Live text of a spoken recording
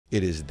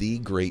It is the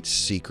great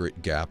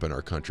secret gap in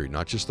our country,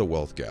 not just the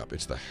wealth gap.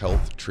 It's the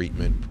health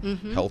treatment,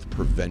 health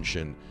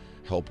prevention,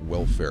 health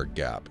welfare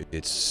gap.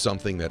 It's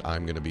something that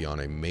I'm going to be on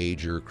a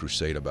major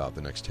crusade about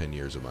the next 10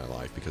 years of my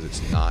life because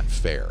it's not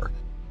fair.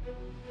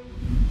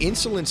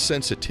 Insulin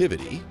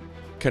sensitivity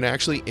can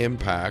actually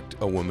impact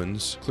a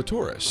woman's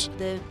clitoris.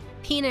 The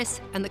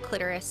penis and the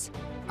clitoris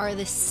are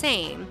the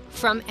same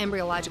from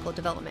embryological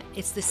development.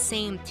 It's the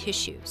same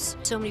tissues.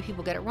 So many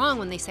people get it wrong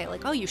when they say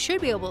like, oh, you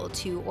should be able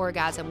to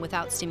orgasm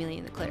without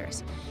stimulating the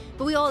clitoris.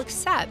 But we all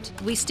accept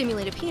we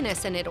stimulate a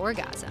penis and it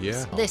orgasms.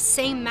 Yeah. The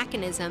same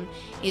mechanism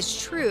is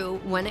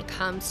true when it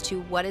comes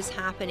to what is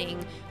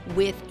happening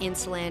with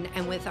insulin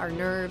and with our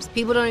nerves.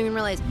 People don't even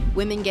realize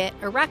women get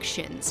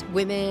erections.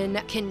 Women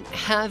can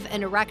have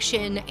an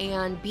erection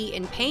and be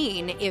in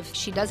pain if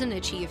she doesn't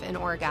achieve an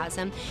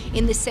orgasm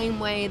in the same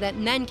way that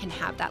men can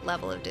have that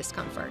level of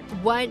discomfort.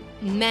 What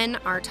men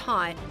are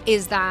taught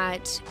is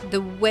that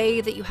the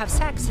way that you have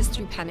sex is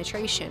through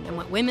penetration, and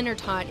what women are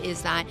taught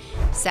is that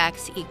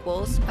sex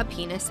equals a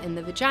penis in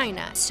the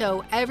vagina.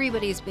 So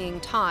everybody's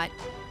being taught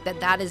that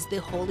that is the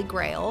holy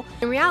grail.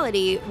 In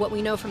reality, what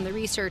we know from the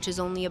research is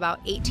only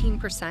about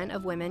 18%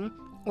 of women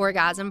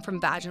orgasm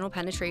from vaginal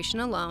penetration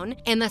alone,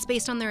 and that's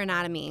based on their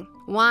anatomy.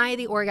 Why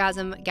the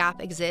orgasm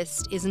gap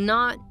exists is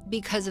not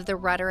because of the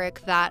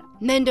rhetoric that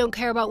men don't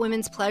care about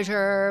women's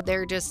pleasure,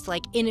 they're just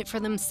like in it for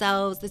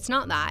themselves. It's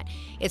not that.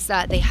 It's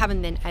that they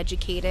haven't been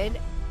educated.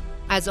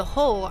 As a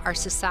whole, our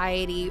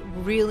society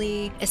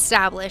really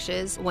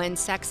establishes when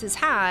sex is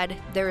had,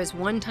 there is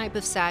one type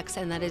of sex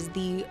and that is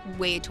the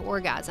way to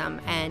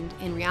orgasm. And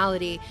in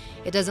reality,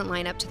 it doesn't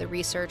line up to the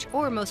research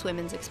or most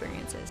women's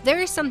experiences. There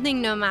is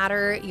something, no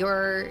matter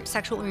your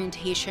sexual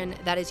orientation,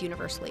 that is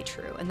universally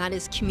true, and that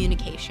is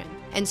communication.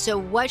 And so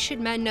what should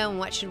men know and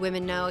what should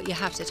women know? You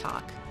have to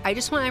talk. I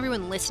just want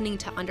everyone listening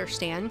to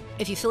understand,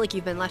 if you feel like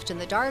you've been left in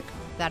the dark,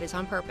 that is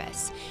on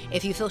purpose.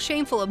 If you feel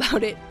shameful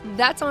about it,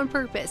 that's on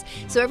purpose.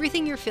 So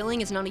everything you're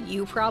feeling is not a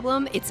you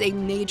problem, it's a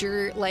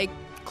major, like,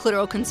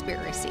 clitoral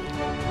conspiracy.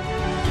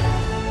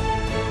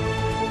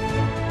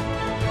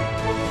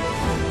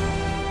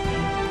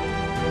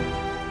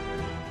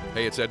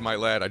 Hey, it's Ed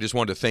Mylett. I just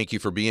wanted to thank you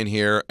for being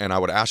here, and I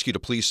would ask you to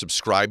please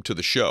subscribe to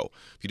the show.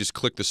 If you just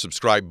click the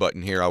subscribe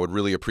button here, I would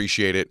really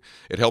appreciate it.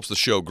 It helps the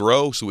show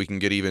grow so we can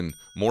get even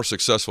more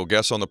successful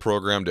guests on the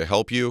program to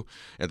help you.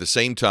 At the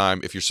same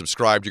time, if you're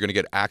subscribed, you're going to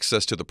get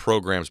access to the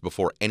programs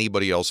before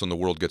anybody else in the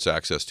world gets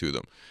access to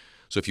them.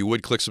 So if you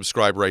would, click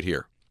subscribe right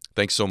here.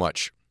 Thanks so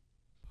much.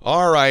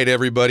 All right,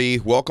 everybody.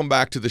 Welcome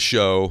back to the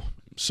show.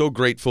 So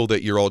grateful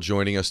that you're all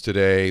joining us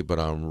today, but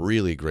I'm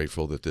really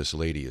grateful that this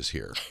lady is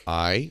here.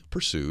 I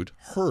pursued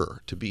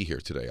her to be here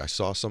today. I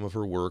saw some of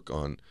her work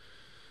on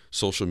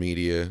social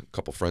media. A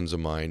couple friends of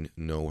mine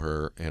know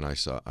her, and I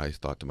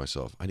thought to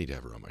myself, I need to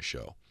have her on my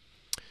show.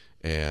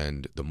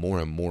 And the more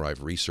and more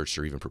I've researched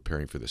her, even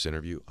preparing for this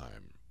interview,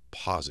 I'm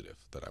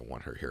positive that I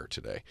want her here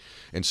today.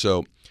 And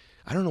so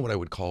I don't know what I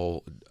would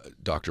call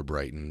Dr.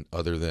 Brighten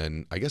other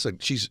than, I guess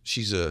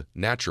she's a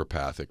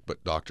naturopathic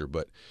doctor,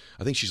 but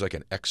I think she's like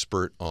an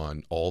expert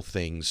on all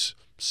things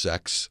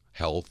sex,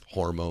 health,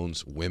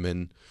 hormones,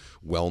 women,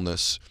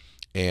 wellness.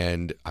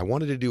 And I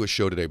wanted to do a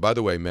show today. By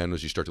the way, men,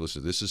 as you start to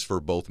listen, this is for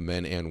both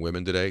men and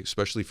women today,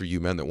 especially for you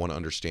men that want to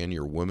understand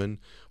your woman,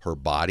 her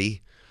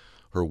body,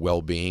 her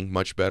well-being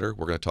much better.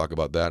 We're going to talk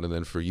about that. And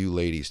then for you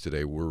ladies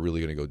today, we're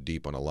really going to go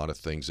deep on a lot of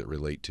things that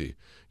relate to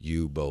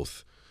you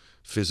both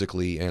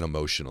physically and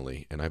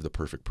emotionally. And I have the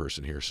perfect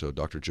person here. So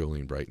Dr.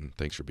 JOLENE Brighthen,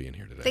 thanks for being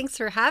here today. Thanks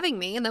for having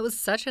me. And that was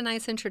such a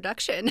nice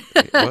introduction.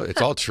 Well,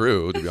 it's all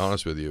true, to be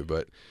honest with you.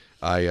 But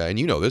and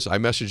you know this, I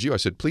messaged you. I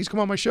said, please come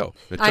on my show.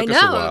 It took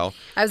us a while.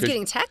 I was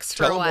getting texts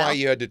for a while.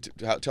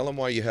 Tell them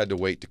why you had to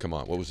wait to come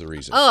on. What was the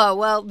reason? Oh,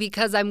 well,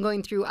 because I'm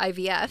going through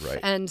IVF. Right.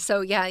 And so,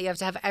 yeah, you have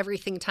to have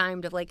everything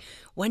timed of like,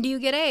 when do you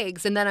get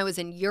eggs? And then I was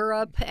in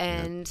Europe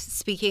and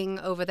speaking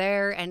over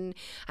there. And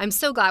I'm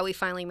so glad we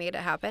finally made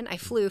it happen. I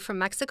flew from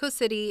Mexico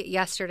City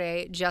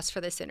yesterday just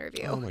for this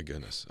interview. Oh, my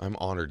goodness. I'm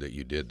honored that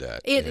you did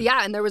that.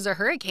 Yeah, and there was a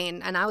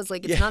hurricane. And I was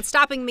like, it's not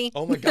stopping me.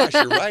 Oh, my gosh,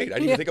 you're right. I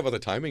didn't even think about the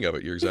timing of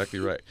it. You're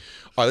exactly right.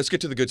 All right, let's get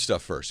to the good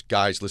stuff first.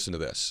 Guys, listen to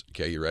this.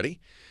 Okay, you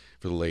ready?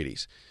 For the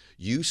ladies.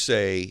 You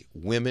say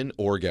women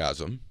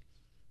orgasm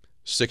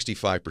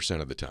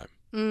 65% of the time.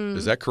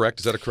 Is that correct?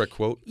 Is that a correct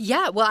quote?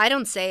 Yeah, well, I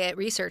don't say it.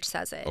 Research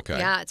says it. Okay.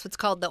 Yeah, it's what's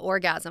called the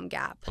orgasm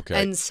gap.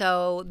 Okay. And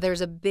so there's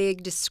a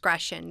big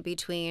discretion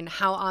between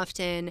how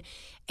often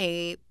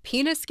a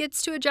penis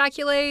gets to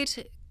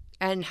ejaculate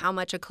and how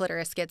much a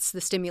clitoris gets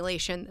the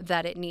stimulation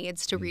that it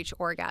needs to reach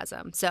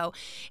orgasm. So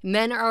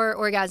men are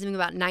orgasming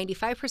about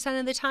 95%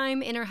 of the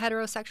time in a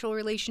heterosexual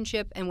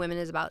relationship, and women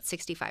is about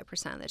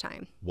 65% of the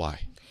time.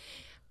 Why?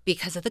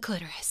 Because of the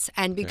clitoris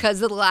and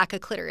because of the lack of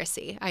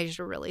clitoracy, I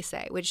should really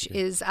say, which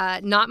is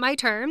not my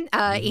term.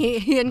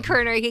 Ian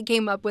Kerner, he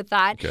came up with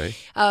that. Okay.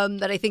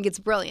 But I think it's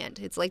brilliant.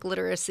 It's like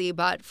literacy,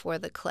 but for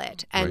the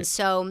clit. And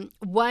so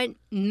what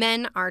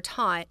men are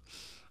taught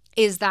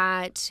is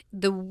that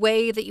the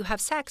way that you have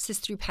sex is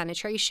through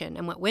penetration.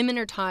 And what women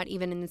are taught,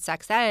 even in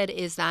sex ed,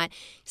 is that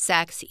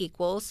sex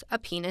equals a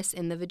penis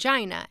in the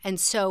vagina. And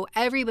so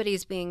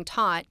everybody's being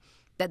taught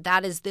that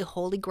that is the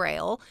holy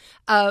grail.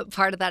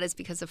 Part of that is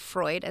because of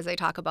Freud, as I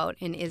talk about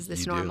in Is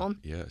This Normal?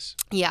 Yes.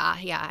 Yeah,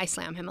 I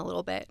slam him a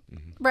little bit.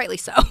 Mm-hmm. Rightly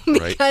so.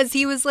 Because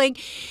he was like,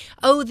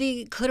 oh,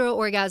 the clitoral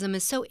orgasm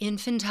is so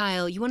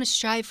infantile. You want to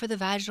strive for the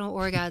vaginal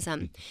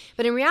orgasm.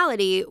 But in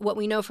reality, what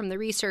we know from the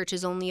research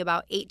is only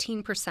about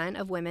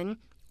 18% of women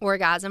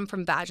orgasm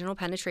from vaginal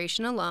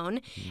penetration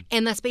alone,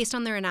 and that's based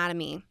on their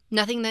anatomy,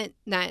 nothing that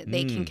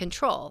they can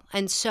control.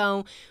 And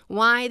so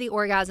why the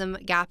orgasm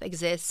gap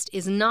exists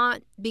is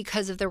not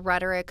because of the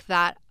rhetoric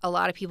that a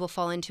lot of people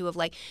fall into of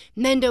like,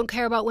 men don't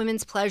care about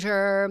women's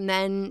pleasure,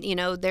 men,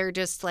 they're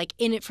just like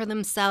in it for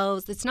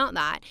themselves. It's not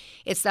that.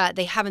 It's that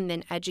they haven't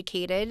been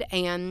educated,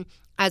 and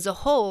as a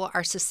whole,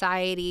 our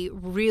society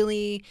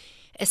really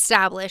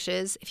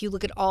establishes, if you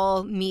look at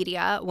all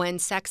media, when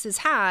sex is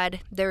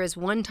had, there is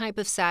one type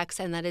of sex,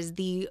 and that is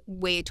the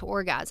way to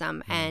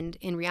orgasm. And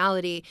in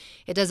reality,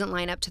 it doesn't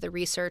line up to the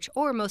research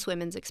or most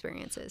women's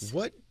experiences.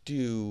 What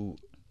do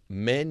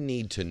men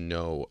need to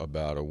know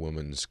about a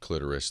woman's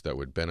clitoris that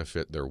would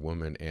benefit their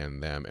woman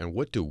and them? And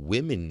what do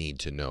women need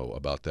to know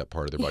about that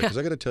part of their body? Because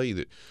I got to tell you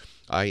that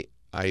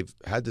I've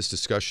had this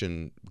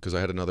discussion because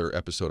I had another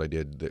episode I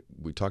did that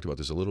we talked about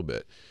this a little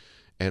bit.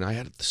 And I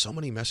had so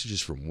many messages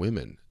from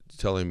women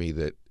telling me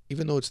that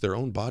even though it's their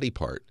own body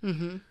part,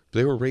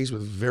 they were raised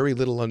with very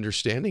little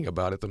understanding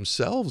about it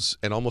themselves,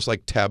 and almost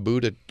like taboo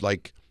to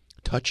like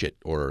touch it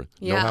or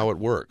know how it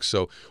works.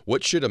 So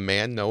what should a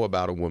man know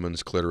about a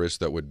woman's clitoris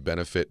that would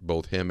benefit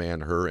both him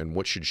and her, and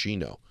what should she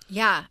know?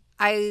 Yeah.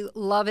 I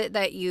love it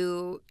that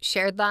you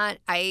shared that.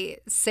 I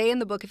say in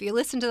the book, if you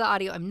listen to the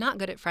audio, I'm not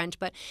good at French,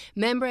 but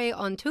membre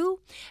en tout,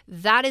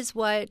 that is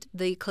what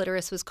the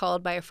clitoris was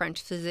called by a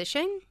French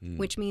physician,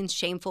 which means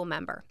shameful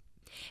member.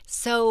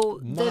 So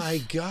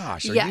my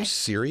gosh, are you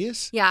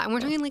serious? Yeah, and we're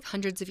talking like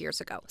hundreds of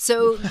years ago.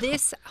 So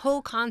this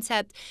whole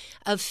concept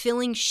of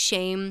feeling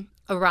shame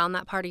around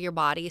that part of your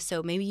body,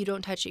 so maybe you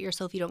don't touch it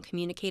yourself, you don't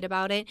communicate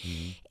about it.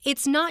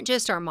 It's not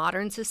just our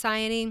modern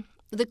society.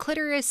 The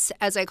clitoris,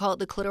 as I call it,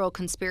 the clitoral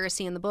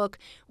conspiracy in the book,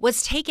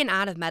 was taken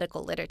out of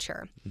medical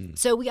literature.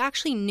 So we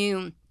actually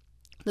knew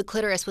the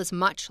clitoris was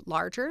much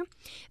larger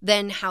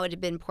than how it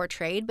had been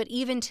portrayed. But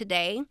even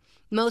today,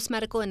 most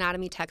medical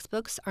anatomy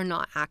textbooks are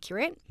not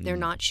accurate. They're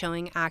not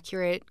showing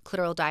accurate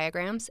clitoral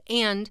diagrams.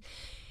 And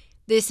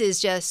this is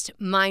just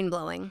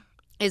mind-blowing,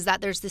 is that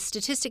there's this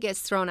statistic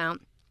gets thrown out,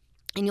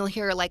 and you'll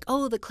hear like,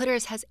 oh, the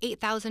clitoris has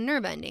 8,000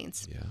 nerve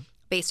endings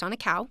based on a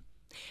cow.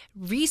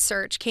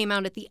 Research came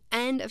out at the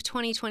end of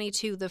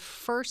 2022, the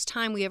first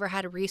time we ever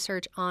had a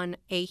research on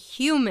a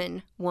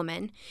human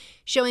woman,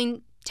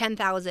 showing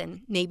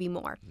 10,000, maybe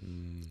more.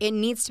 It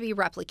needs to be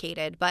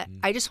replicated. But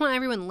I just want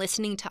everyone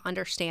listening to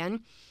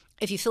understand,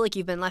 if you feel like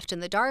you've been left in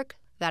the dark,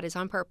 that is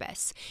on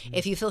purpose.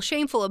 If you feel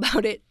shameful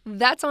about it,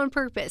 that's on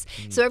purpose.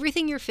 So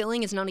everything you're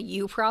feeling is not a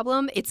you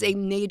problem. It's a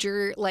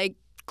major, like,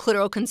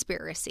 clitoral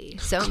conspiracy.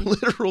 So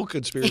clitoral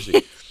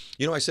conspiracy.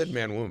 I said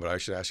man, woman, but I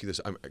should ask you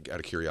this. I'm out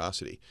of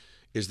curiosity.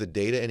 Is the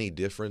data any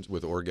different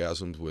with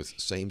orgasms with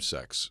same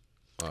sex?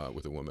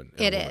 With a woman.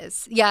 It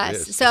is. Yes.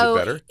 It is. So,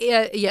 is it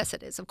better? Yes,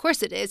 it is. Of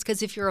course it is,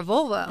 because if you're a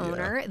vulva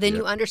owner, then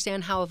you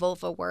understand how a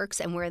vulva works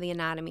and where the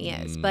anatomy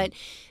is. But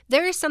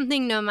there is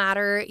something, no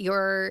matter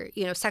your,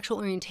 sexual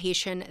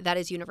orientation, that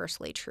is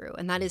universally true,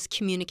 and that is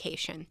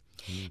communication.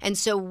 And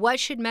so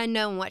what should men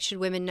know and what should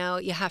women know?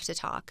 You have to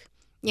talk.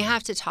 You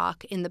have to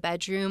talk in the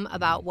bedroom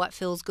about what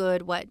feels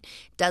good, what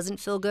doesn't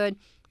feel good.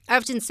 I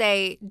often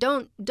say,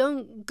 don't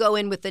go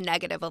in with the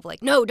negative of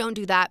like, no, don't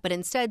do that, but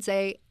instead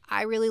say,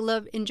 I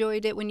really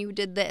enjoyed it when you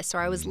did this, or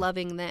I was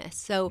loving this.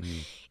 So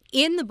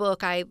in the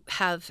book, I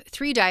have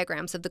 3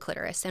 diagrams of the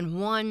clitoris,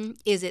 and one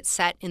is it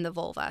set in the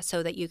vulva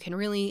so that you can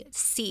really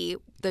see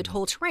the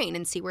whole terrain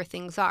and see where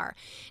things are.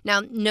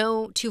 Now,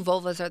 no 2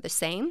 vulvas are the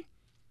same,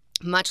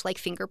 much like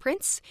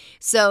fingerprints.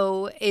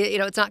 So,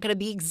 it's not going to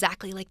be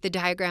exactly like the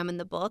diagram in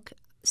the book.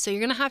 So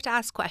you're going to have to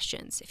ask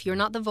questions. If you're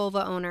not the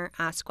vulva owner,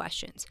 ask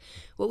questions.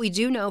 What we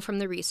do know from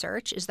the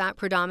research is that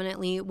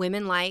predominantly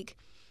women like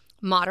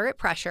moderate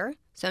pressure,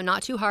 so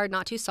not too hard,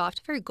 not too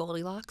soft, very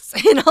Goldilocks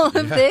in all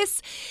of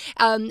this.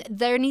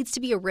 There needs to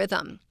be a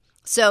rhythm.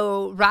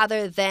 So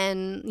rather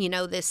than,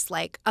 this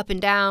like up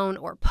and down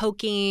or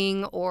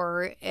poking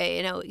or,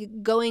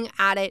 going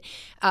at it,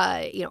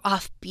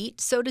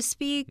 offbeat, so to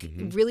speak,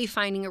 really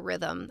finding a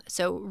rhythm.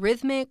 So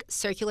rhythmic,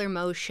 circular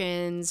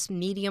motions,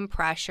 medium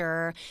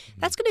pressure,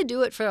 that's going to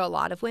do it for a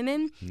lot of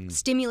women,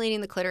 stimulating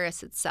the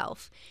clitoris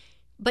itself.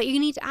 But you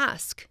need to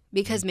ask,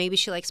 because maybe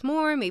she likes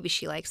more, maybe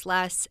she likes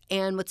less.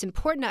 And what's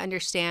important to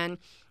understand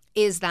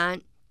is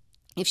that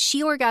if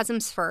she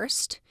orgasms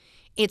first,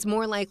 it's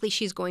more likely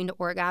she's going to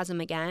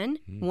orgasm again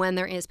when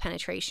there is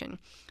penetration.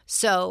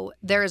 So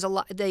there is a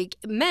lot,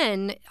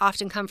 men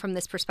often come from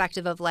this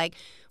perspective of like,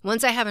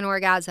 once I have an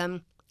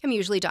orgasm, I'm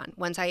usually done.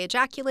 Once I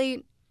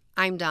ejaculate,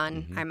 I'm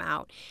done, I'm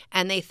out.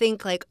 And they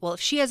think like, well,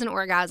 if she has an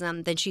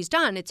orgasm, then she's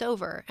done, it's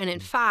over. And in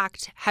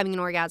fact, having an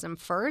orgasm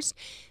first,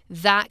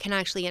 that can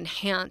actually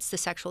enhance the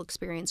sexual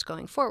experience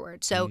going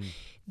forward. So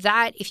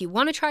that if you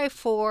want to try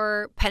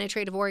for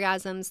penetrative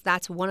orgasms,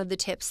 that's one of the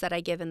tips that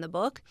I give in the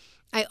book.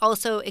 I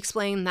also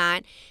explain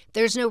that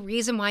there's no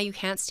reason why you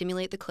can't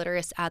stimulate the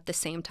clitoris at the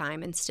same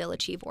time and still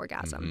achieve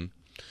orgasm.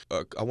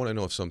 I want to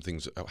know if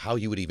something's how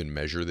you would even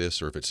measure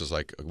this, or if it's just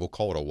like, we'll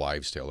call it a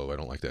wives' tale, though I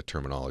don't like that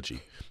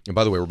terminology. And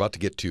by the way, we're about to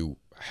get to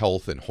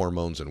health and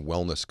hormones and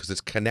wellness because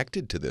it's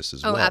connected to this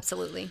as well. Oh,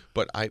 absolutely.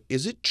 But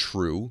is it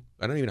true?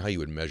 I don't even know how you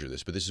would measure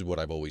this, but this is what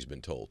I've always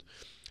been told.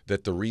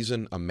 That the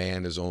reason a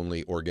man is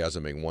only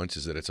orgasming once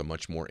is that it's a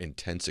much more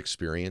intense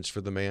experience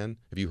for the man.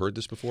 Have you heard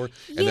this before?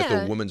 And that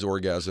the woman's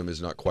orgasm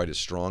is not quite as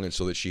strong, and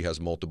so that she has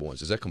multiple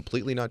ones. Is that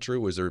completely not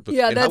true? Is there?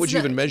 Yeah, and how would you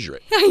even measure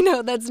it? I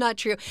know that's not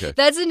true. Okay.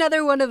 That's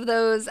another one of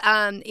those.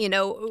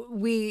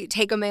 We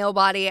take a male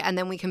body and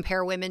then we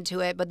compare women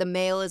to it, but the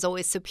male is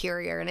always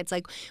superior, and it's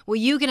like, well,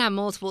 you can have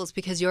multiples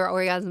because your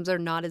orgasms are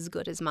not as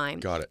good as mine.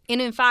 Got it.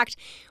 And in fact,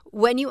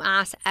 when you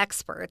ask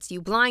experts,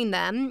 you blind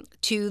them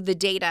to the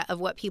data of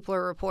what people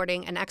are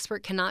reporting. An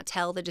expert cannot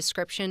tell the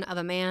description of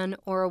a man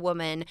or a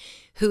woman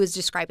who is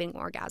describing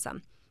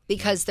orgasm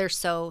because they're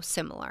so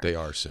similar. They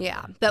are similar.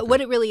 Yeah. But what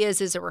it really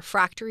is a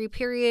refractory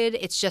period.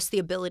 It's just the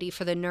ability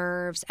for the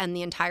nerves and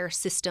the entire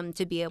system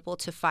to be able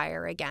to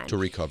fire again. To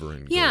recover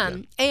and go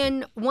again.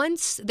 And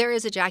once there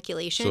is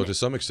ejaculation. So to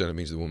some extent, it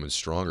means the woman's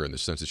stronger in the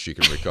sense that she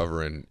can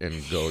recover and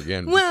go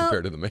again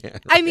compared to the man.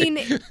 Right? I mean,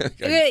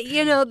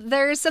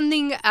 there's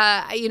something,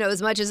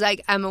 as much as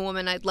I'm a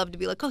woman, I'd love to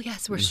be like, oh,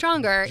 yes, we're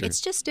stronger. Sure.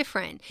 It's just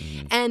different.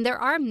 And there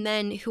are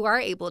men who are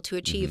able to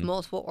achieve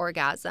multiple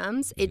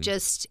orgasms. It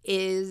just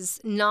is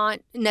not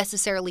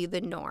necessarily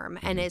the norm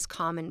and is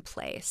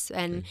commonplace.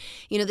 And,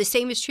 the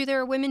same is true.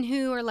 There are women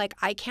who are like,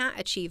 I can't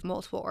achieve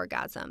multiple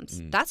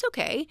orgasms. That's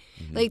okay.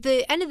 Like,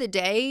 the end of the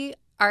day,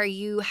 are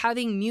you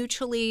having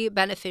mutually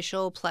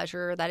beneficial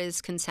pleasure that is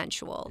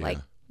consensual? Like,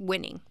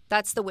 winning.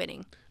 That's the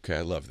winning. Okay,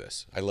 I love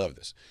this.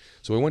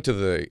 So we went to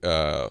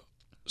the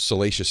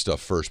salacious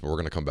stuff first, but we're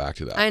going to come back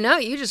to that. I know.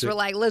 You just were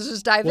like, let's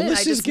just dive in.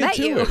 Let's I just get met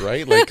to you. it,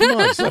 right? Like, come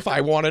on, stuff I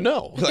want to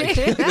know. Like,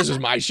 this is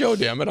my show,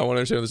 damn it. I want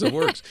to understand how this stuff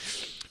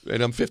works.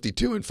 And I'm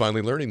 52 and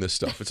finally learning this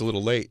stuff. It's a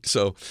little late.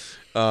 So,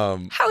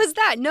 how is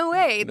that? No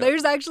way. No.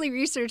 There's actually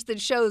research that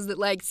shows that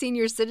like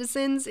senior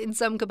citizens in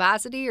some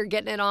capacity are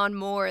getting it on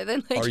more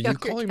than like younger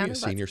counterparts. Are you calling me a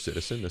senior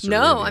citizen?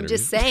 No, I'm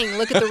just saying,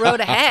 look at the road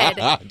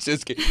ahead.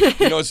 Just kidding.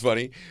 You know what's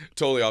funny?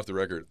 Totally off the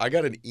record. I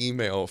got an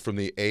email from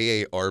the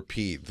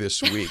AARP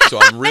this week, so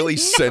I'm really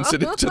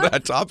sensitive to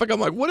that topic. I'm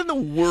like, what in the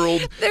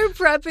world? They're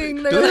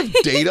prepping. Do they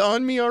have data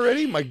on me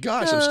already? My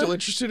gosh, I'm still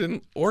interested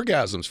in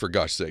orgasms, for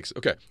gosh sakes.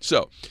 Okay,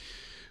 so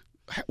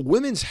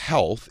women's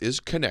health is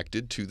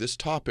connected to this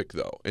topic,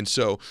 though. And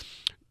so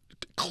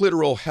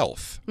clitoral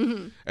health.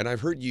 And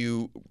I've heard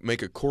you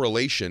make a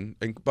correlation.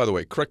 And by the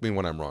way, correct me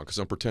when I'm wrong, because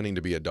I'm pretending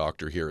to be a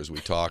doctor here as we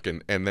talk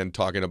and then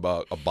talking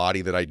about a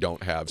body that I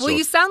don't have. Well,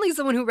 you sound like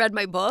someone who read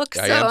my book.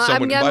 I am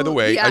someone. By the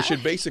way, I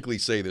should basically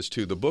say this,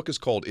 too. The book is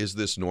called Is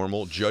This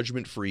Normal?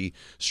 Judgment-Free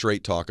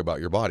Straight Talk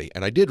About Your Body.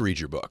 And I did read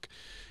your book.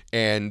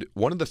 And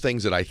one of the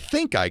things that I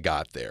think I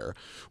got there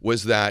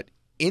was that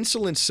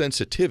insulin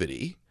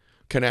sensitivity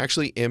can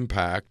actually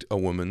impact a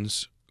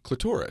woman's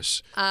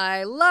clitoris.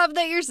 I love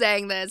that you're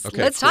saying this.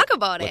 Okay, Let's talk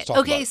about it.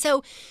 Okay,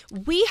 so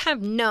we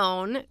have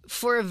known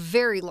for a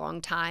very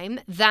long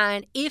time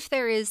that if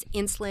there is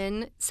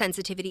insulin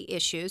sensitivity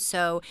issues,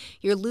 so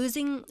you're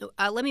losing,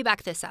 let me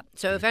back this up.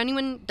 So if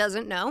anyone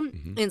doesn't know,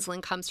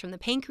 insulin comes from the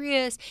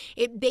pancreas.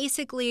 It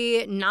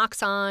basically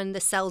knocks on the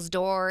cell's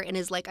door and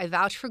is like, I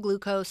vouch for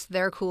glucose.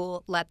 They're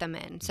cool. Let them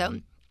in.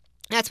 So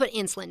that's what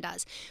insulin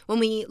does. When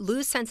we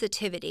lose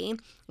sensitivity,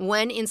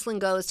 when insulin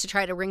goes to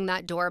try to ring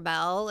that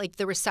doorbell, like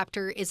the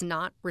receptor is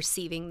not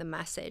receiving the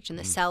message and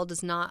the cell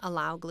does not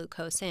allow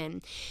glucose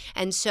in.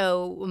 And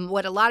so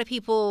what a lot of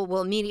people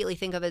will immediately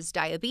think of as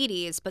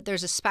diabetes, but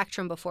there's a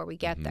spectrum before we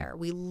get there.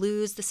 We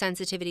lose the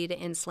sensitivity to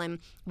insulin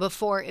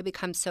before it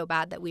becomes so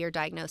bad that we are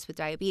diagnosed with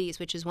diabetes,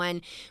 which is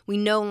when we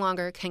no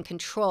longer can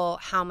control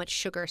how much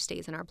sugar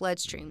stays in our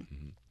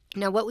bloodstream.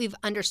 Now, what we've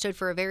understood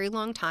for a very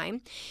long time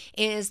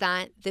is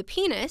that the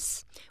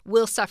penis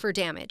will suffer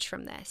damage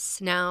from this.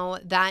 Now,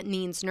 that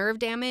means nerve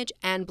damage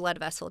and blood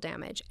vessel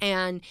damage.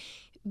 And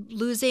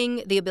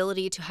losing the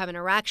ability to have an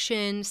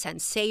erection,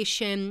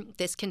 sensation,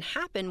 this can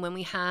happen when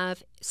we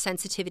have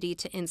sensitivity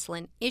to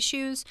insulin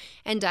issues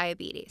and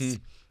diabetes.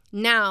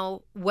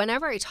 Now,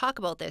 whenever I talk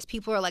about this,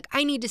 people are like,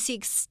 I need to see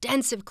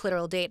extensive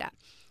clitoral data.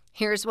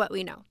 Here's what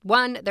we know.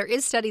 One, there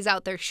is studies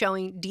out there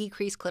showing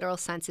decreased clitoral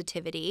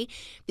sensitivity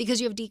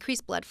because you have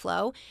decreased blood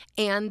flow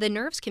and the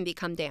nerves can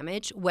become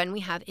damaged when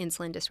we have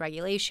insulin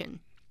dysregulation.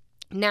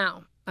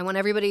 Now, I want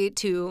everybody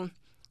to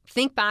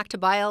think back to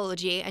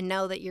biology and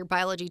know that your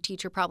biology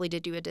teacher probably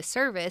did you a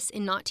disservice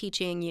in not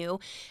teaching you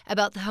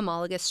about the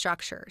homologous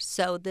structures.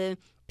 So the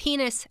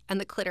penis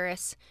and the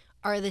clitoris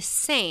are the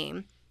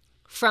same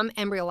from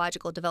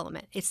embryological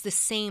development. It's the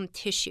same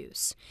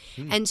tissues.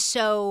 And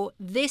so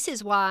this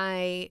is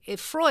why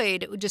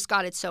Freud just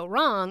got it so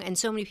wrong, and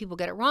so many people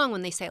get it wrong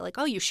when they say, like,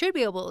 oh, you should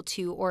be able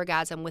to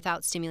orgasm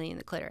without stimulating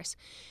the clitoris.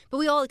 But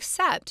we all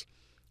accept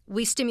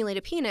we stimulate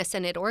a penis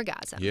and it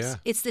orgasms. Yeah.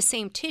 It's the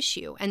same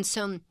tissue. And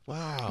so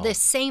Wow. the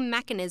same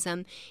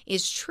mechanism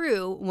is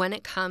true when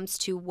it comes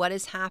to what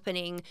is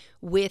happening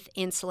with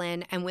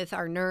insulin and with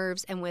our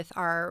nerves and with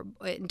our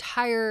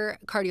entire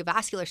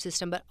cardiovascular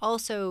system, but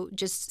also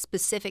just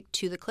specific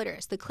to the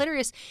clitoris. The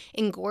clitoris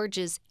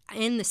engorges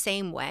in the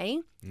same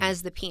way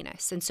as the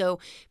penis. And so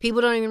people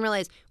don't even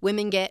realize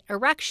women get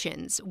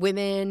erections.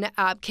 Women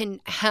can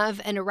have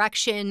an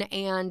erection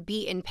and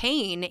be in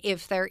pain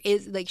if there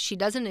is, like, she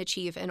doesn't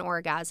achieve an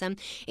orgasm,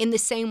 in the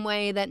same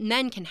way that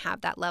men can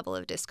have that level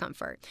of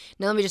discomfort.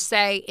 Now, let me just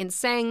say, in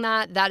saying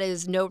that, that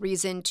is no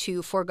reason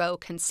to forego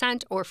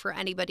consent or for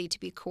anybody to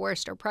be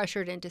coerced or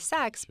pressured into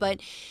sex. But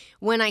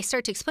when I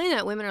start to explain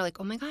that, women are like,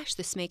 oh my gosh,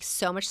 this makes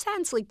so much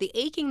sense. Like the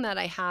aching that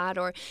I had,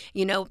 or,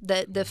 you know,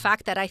 the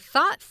fact that I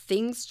thought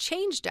things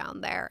changed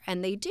down there,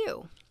 and they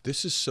do.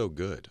 This is so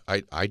good.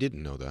 I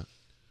didn't know that.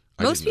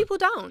 Most people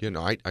don't. You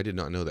know, I did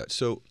not know that.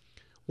 So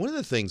one of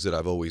the things that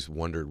I've always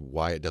wondered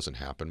why it doesn't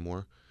happen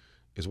more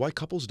is why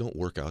couples don't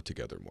work out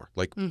together more.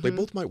 Like they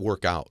both might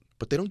work out,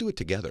 but they don't do it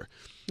together.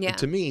 Yeah. And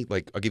to me,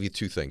 like, I'll give you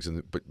two things,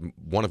 but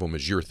one of them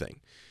is your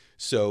thing.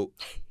 So,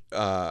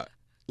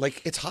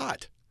 like, it's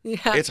hot. Yeah.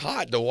 It's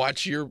hot to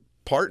watch your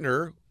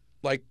partner,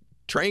 like,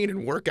 train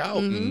and work out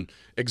and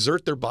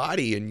exert their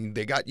body, and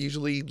they got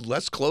usually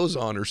less clothes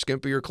on or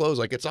skimpier clothes.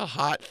 Like, it's a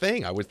hot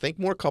thing. I would think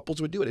more couples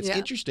would do it. It's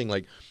interesting.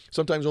 Like,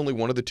 sometimes only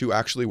one of the two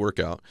actually work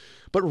out,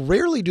 but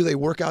rarely do they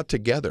work out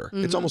together.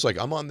 It's almost like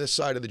I'm on this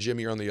side of the gym,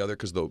 you're on the other,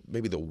 because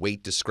maybe the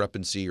weight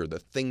discrepancy or the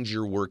things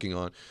you're working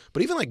on.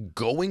 But even like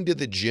going to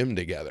the gym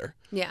together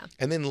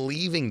and then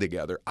leaving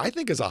together, I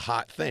think is a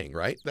hot thing,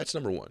 right? That's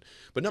number one.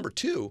 But number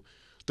two,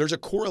 there's a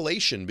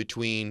correlation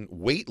between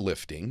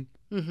weightlifting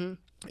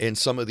and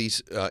some of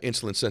these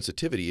insulin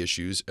sensitivity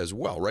issues as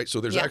well, right? So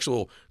there's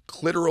actual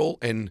clitoral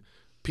and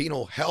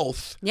penile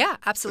health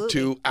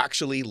to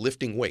actually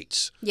lifting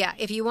weights. Yeah,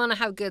 if you want to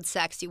have good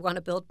sex, you want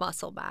to build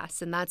muscle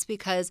mass, and that's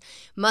because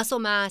muscle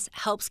mass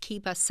helps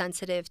keep us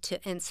sensitive to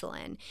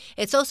insulin.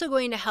 It's also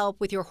going to help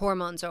with your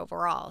hormones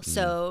overall.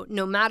 So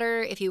no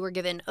matter if you were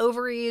given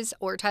ovaries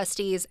or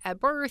testes at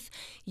birth,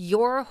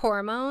 your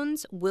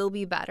hormones will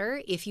be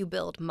better if you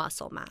build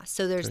muscle mass.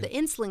 So there's the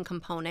insulin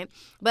component,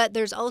 but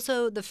there's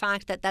also the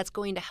fact that that's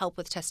going to help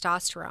with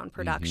testosterone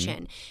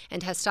production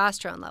and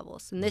testosterone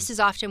levels. And this is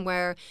often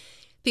where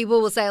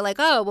people will say, like,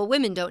 oh, well,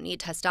 women don't need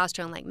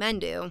testosterone like men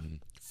do.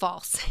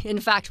 False.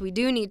 In fact, we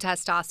do need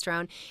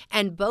testosterone,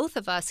 and both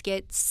of us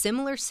get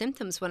similar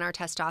symptoms when our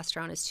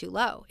testosterone is too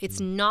low.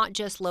 It's not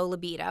just low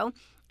libido.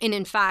 And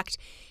in fact,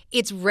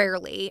 it's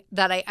rarely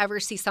that I ever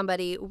see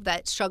somebody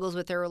that struggles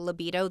with their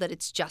libido that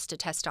it's just a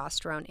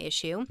testosterone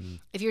issue.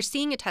 If you're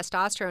seeing a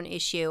testosterone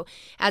issue,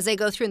 as I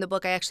go through in the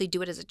book, I actually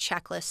do it as a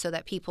checklist so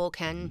that people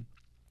can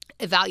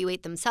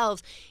evaluate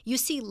themselves. You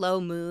see low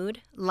mood,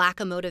 lack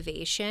of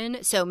motivation.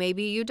 So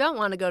maybe you don't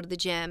want to go to the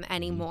gym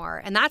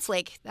anymore. And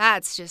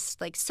that's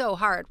just like so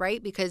hard,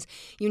 right? Because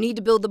you need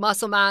to build the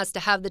muscle mass to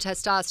have the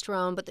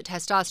testosterone, but the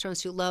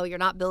testosterone's too low. You're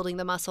not building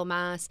the muscle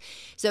mass.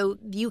 So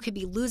you could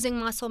be losing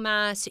muscle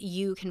mass.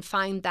 You can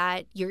find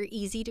that you're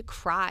easy to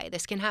cry.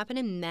 This can happen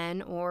in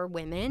men or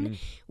women.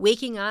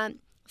 Waking up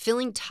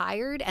feeling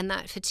tired and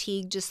that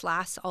fatigue just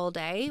lasts all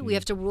day. We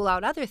have to rule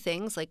out other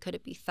things, like could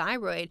it be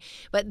thyroid?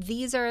 But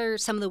these are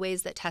some of the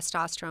ways that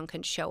testosterone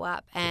can show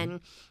up. And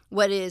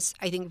what is,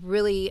 I think,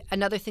 really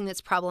another thing that's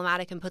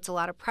problematic and puts a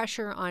lot of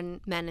pressure on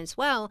men as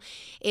well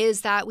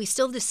is that we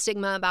still have this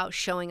stigma about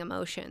showing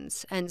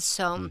emotions. And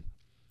so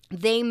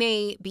they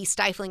may be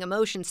stifling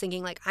emotions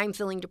thinking like, I'm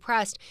feeling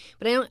depressed,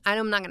 but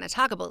I'm not going to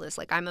talk about this.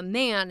 Like, I'm a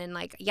man and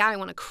like, yeah, I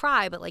want to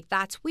cry, but like,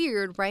 that's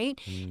weird, right?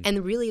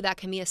 And really that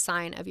can be a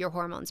sign of your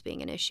hormones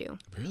being an issue.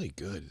 Really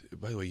good.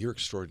 By the way, you're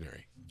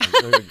extraordinary.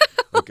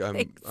 Like,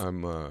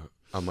 I'm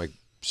like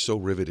so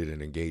riveted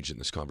and engaged in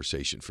this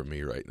conversation for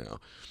me right now.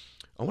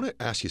 I want to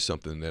ask you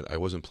something that I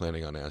wasn't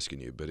planning on asking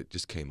you, but it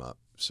just came up.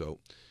 So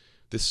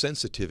this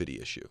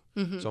sensitivity issue.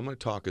 So I'm going to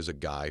talk as a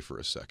guy for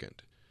a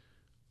second.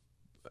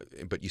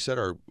 But you said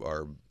the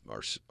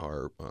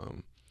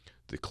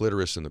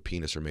clitoris and the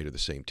penis are made of the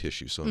same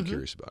tissue, so I'm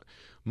curious about it.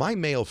 My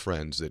male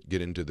friends that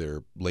get into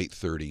their late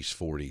 30s,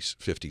 40s,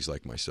 50s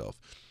like myself,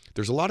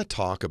 there's a lot of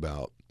talk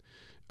about,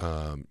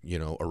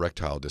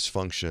 erectile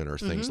dysfunction or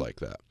things like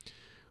that.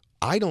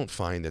 I don't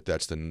find that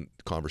that's the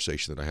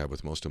conversation that I have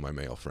with most of my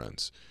male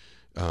friends.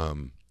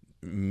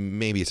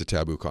 Maybe it's a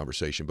taboo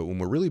conversation, but when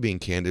we're really being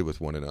candid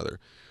with one another,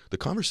 the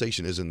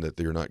conversation isn't that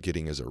they're not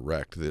getting as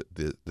erect.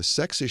 The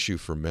sex issue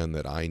for men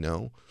that I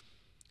know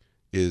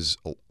is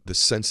the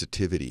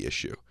sensitivity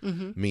issue,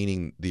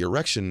 meaning the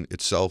erection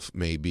itself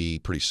may be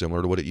pretty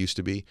similar to what it used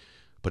to be,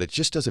 but it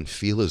just doesn't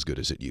feel as good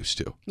as it used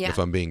to, if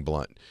I'm being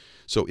blunt.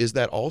 So is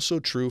that also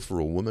true for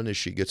a woman as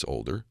she gets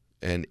older?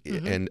 And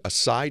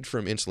aside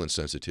from insulin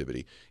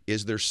sensitivity,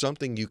 is there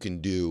something you can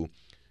do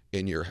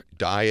in your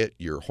diet,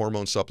 your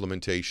hormone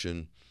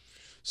supplementation,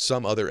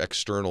 some other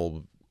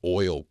external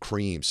oil,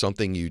 cream,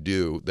 something you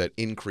do that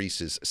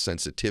increases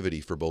sensitivity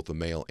for both a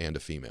male and a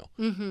female?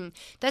 Mm-hmm.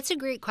 That's a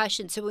great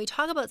question. So when we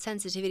talk about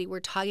sensitivity, we're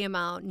talking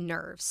about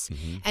nerves.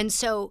 And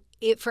so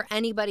for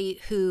anybody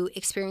who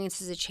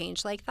experiences a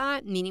change like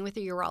that, meeting with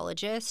a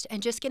urologist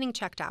and just getting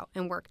checked out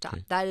and worked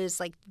on, that is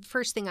like the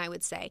first thing I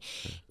would say.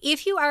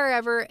 If you are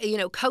ever,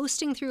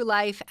 coasting through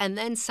life and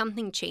then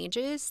something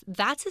changes,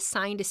 that's a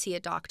sign to see a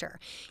doctor.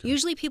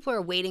 Usually people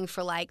are waiting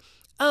for like,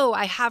 oh,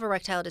 I have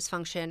erectile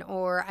dysfunction,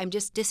 or I'm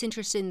just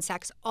disinterested in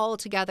sex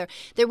altogether.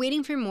 They're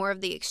waiting for more of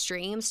the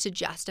extremes to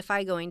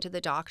justify going to the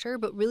doctor.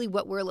 But really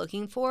what we're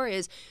looking for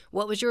is,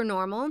 what was your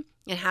normal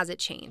and has it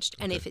changed?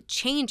 And if it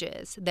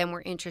changes, then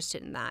we're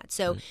interested in that.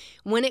 So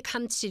when it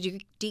comes to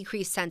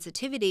decreased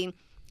sensitivity,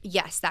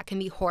 yes, that can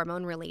be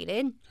hormone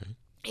related.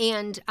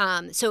 And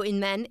so in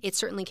men, it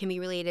certainly can be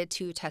related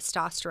to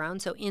testosterone.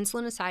 So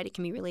insulin aside, it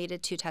can be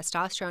related to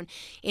testosterone.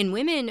 In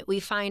women, we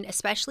find,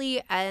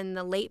 especially in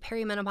the late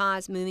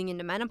perimenopause, moving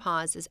into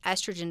menopause, as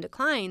estrogen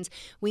declines,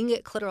 we can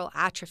get clitoral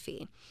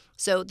atrophy.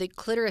 So the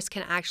clitoris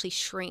can actually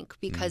shrink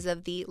because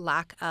of the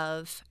lack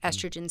of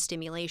estrogen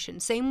stimulation.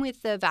 Same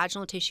with the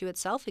vaginal tissue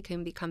itself. It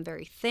can become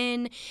very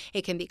thin.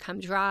 It can become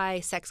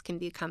dry. Sex can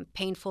become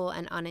painful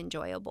and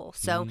unenjoyable.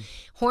 So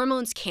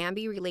hormones can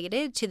be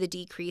related to the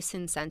decrease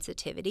in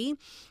sensitivity.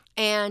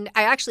 And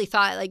I actually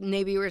thought like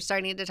maybe we were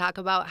starting to talk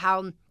about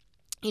how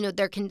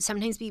there can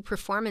sometimes be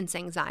performance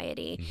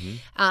anxiety.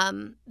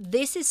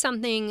 This is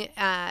something,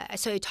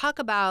 so I talk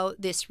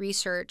about this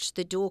research,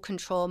 the dual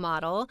control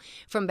model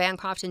from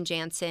Bancroft and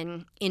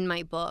Jansen in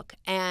my book.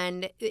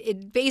 And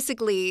it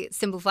basically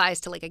simplifies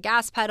to like a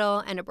gas pedal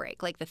and a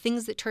brake, like the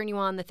things that turn you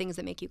on, the things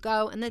that make you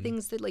go, and the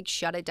things that like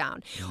shut it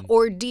down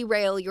or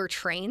derail your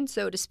train,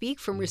 so to speak,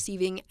 from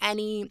receiving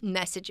any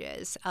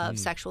messages of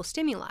sexual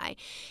stimuli.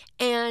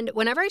 And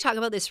whenever I talk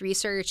about this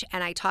research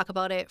and I talk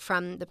about it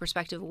from the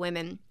perspective of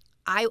women,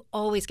 I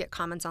always get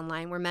comments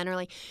online where men are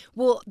like,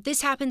 well,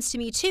 this happens to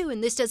me too,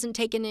 and this doesn't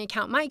take into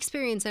account my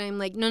experience. And I'm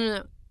like,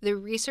 no. The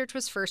research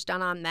was first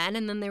done on men,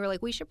 and then they were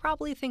like, we should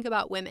probably think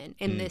about women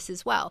in this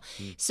as well.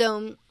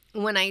 So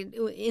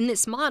in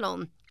this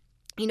model,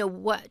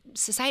 what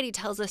society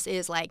tells us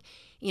is like,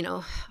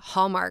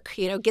 Hallmark,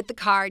 get the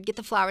card, get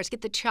the flowers,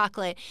 get the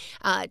chocolate,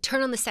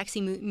 turn on the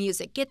sexy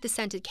music, get the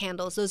scented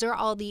candles. Those are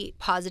all the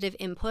positive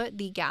input,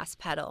 the gas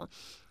pedal.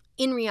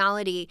 In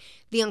reality,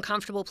 the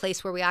uncomfortable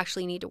place where we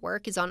actually need to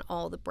work is on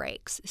all the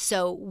brakes.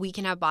 So we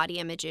can have body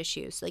image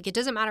issues. Like, it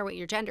doesn't matter what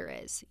your gender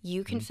is.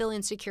 You can feel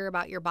insecure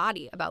about your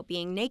body, about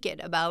being naked,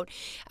 about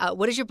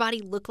what does your body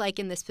look like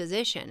in this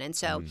position. And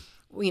so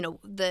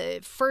the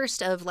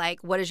first of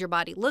like, what does your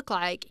body look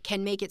like,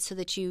 can make it so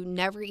that you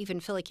never even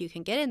feel like you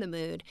can get in the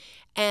mood.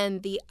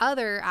 And the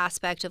other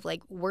aspect of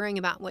like worrying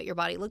about what your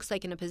body looks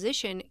like in a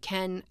position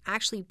can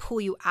actually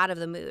pull you out of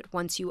the mood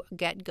once you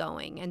get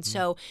going. And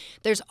so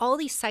there's all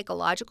these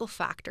psychological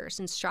factors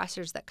and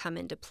stressors that come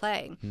into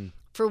play.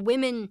 For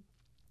women,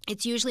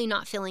 it's usually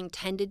not feeling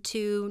tended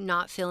to,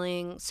 not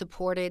feeling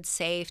supported,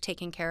 safe,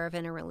 taken care of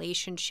in a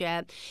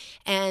relationship.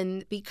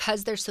 And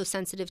because they're so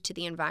sensitive to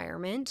the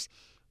environment,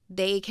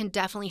 they can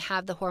definitely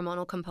have the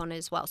hormonal component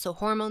as well. So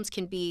hormones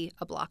can be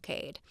a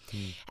blockade.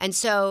 And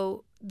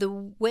so the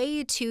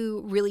way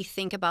to really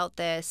think about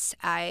this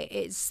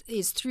is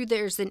through,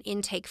 there's an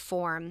intake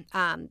form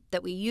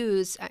that we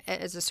use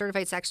as a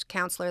certified sex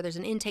counselor. There's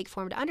an intake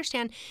form to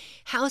understand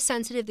how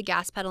sensitive the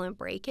gas pedal and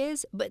brake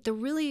is. But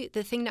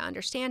the thing to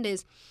understand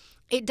is,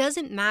 it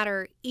doesn't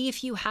matter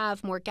if you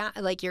have more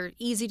like you're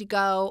easy to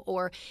go,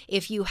 or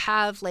if you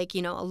have like,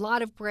 a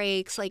lot of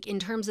breaks, like in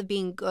terms of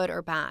being good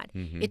or bad.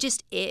 It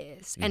just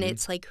is. And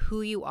it's like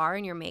who you are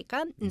in your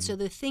makeup. And so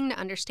the thing to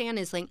understand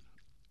is like,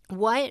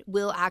 what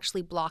will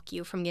actually block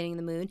you from getting in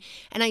the mood,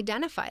 and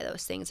identify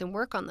those things and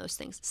work on those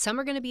things. Some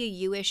are going to be a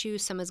you issue,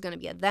 some is going to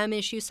be a them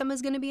issue, some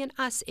is going to be an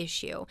us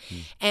issue.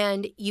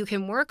 And you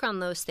can work on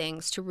those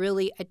things to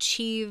really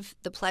achieve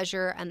the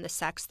pleasure and the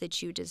sex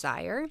that you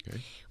desire,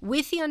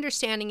 with the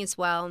understanding as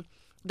well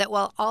that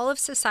while all of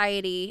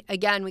society,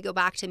 again, we go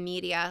back to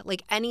media,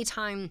 like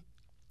anytime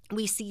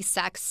we see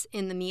sex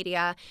in the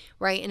media,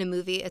 right, in a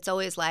movie, it's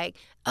always like,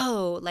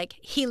 oh, like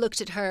he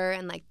looked at her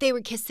and like they were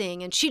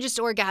kissing and she just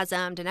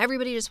orgasmed and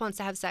everybody just wants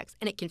to have sex.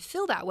 And it can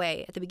feel that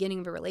way at the beginning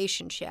of a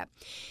relationship.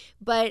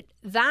 But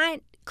that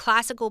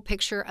classical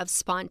picture of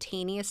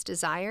spontaneous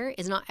desire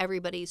is not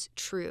everybody's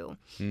true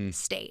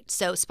state.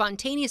 So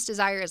spontaneous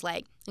desire is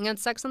like, I got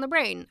sex on the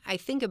brain. I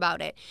think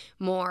about it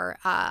more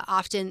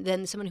often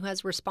than someone who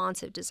has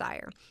responsive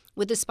desire.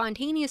 With the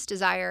spontaneous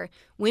desire,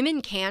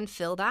 women can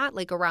feel that,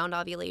 like around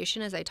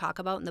ovulation, as I talk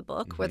about in the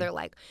book, where they're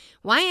like,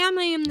 why am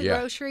I in the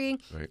grocery?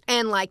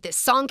 And like this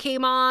song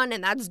came on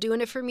and that's doing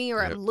it for me.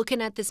 Or I'm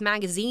looking at this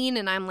magazine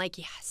and I'm like,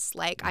 yes,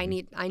 like I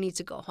need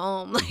to go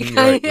home.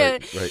 Like,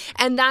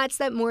 and that's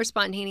that more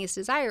spontaneous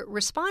desire.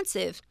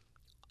 Responsive,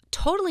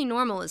 totally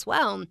normal as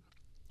well.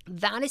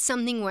 that is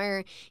something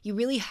where you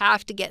really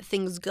have to get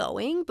things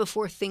going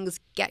before things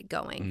get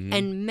going. Mm-hmm.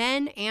 And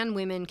men and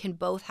women can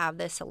both have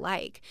this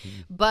alike.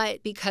 Mm-hmm.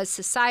 But because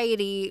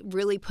society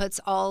really puts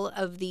all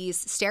of these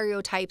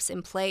stereotypes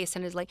in place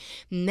and is like,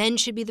 men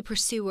should be the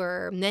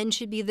pursuer, men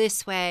should be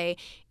this way.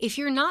 If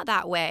you're not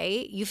that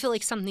way, you feel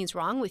like something's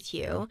wrong with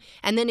you. Yeah.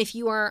 And then if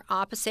you are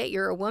opposite,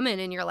 you're a woman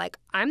and you're like,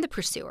 I'm the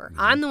pursuer, Mm-hmm.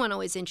 I'm the one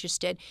always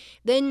interested,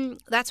 then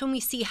that's when we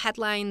see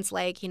headlines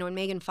like, when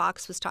Megan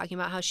Fox was talking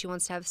about how she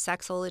wants to have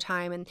sex all the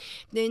time. And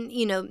then,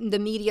 the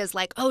media's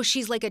like, oh,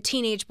 she's like a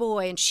teenage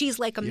boy and she's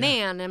like a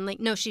man. And I'm like,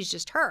 no, she's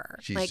just her.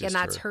 And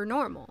that's her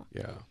normal.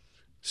 Yeah.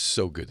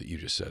 So good that you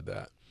just said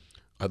that.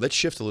 Let's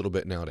shift a little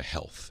bit now to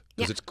health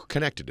because it's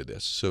connected to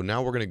this. So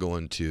now we're going to go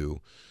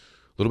into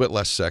a little bit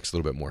less sex, a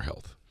little bit more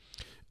health.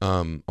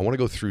 I want to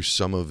go through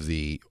some of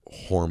the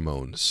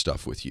hormone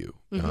stuff with you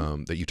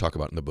that you talk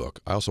about in the book.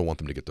 I also want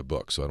them to get the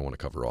book, so I don't want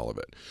to cover all of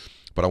it.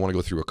 But I want to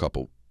go through a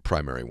couple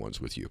primary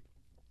ones with you.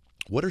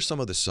 What are some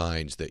of the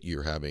signs that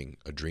you're having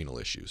adrenal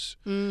issues?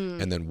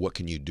 And then what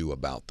can you do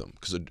about them?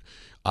 Because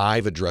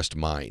I've addressed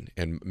mine.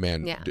 And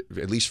man,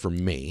 at least for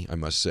me, I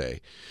must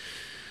say,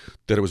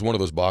 that it was one of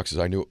those boxes.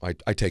 I knew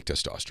I take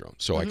testosterone.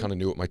 So I kind of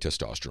knew what my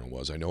testosterone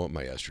was. I know what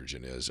my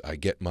estrogen is. I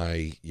get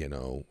my,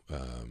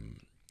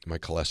 my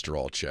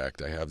cholesterol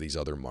checked. I have these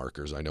other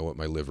markers. I know what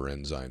my liver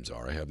enzymes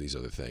are. I have these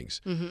other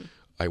things. Mm-hmm.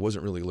 I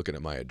wasn't really looking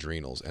at my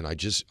adrenals, and I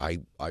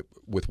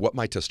with what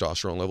my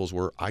testosterone levels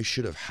were, I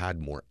should have had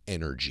more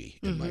energy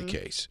in my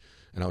case.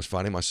 And I was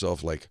finding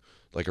myself like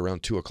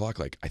around 2:00,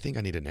 like I think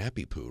I need a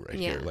nappy poo right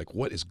here. Like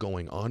what is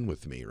going on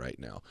with me right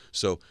now?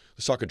 So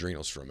let's talk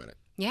adrenals for a minute.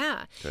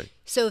 Yeah. Okay.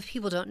 So if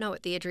people don't know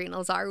what the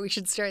adrenals are, we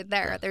should start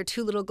there. Yeah. They're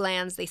two little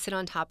glands. They sit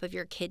on top of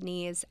your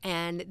kidneys,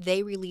 and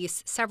they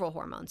release several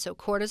hormones. So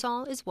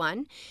cortisol is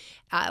one.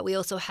 We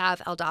also have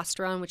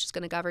aldosterone, which is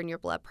going to govern your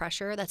blood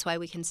pressure. That's why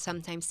we can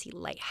sometimes see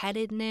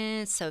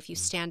lightheadedness. So if you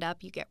stand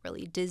up, you get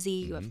really dizzy,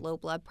 you have low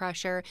blood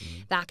pressure.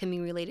 That can be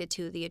related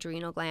to the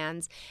adrenal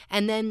glands.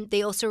 And then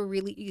they also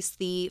release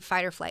the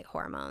fight or flight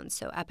hormones,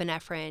 so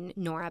epinephrine,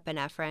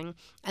 norepinephrine.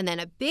 And then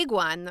a big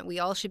one that we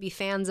all should be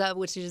fans of,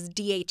 which is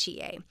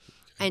DHEA.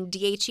 And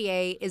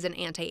DHEA is an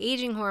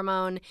anti-aging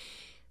hormone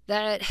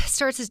that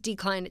starts its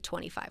decline at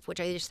 25, which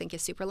I just think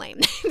is super lame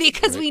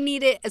because we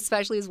need it,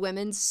 especially as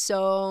women,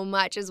 so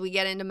much as we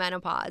get into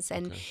menopause.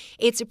 And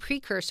it's a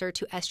precursor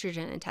to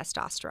estrogen and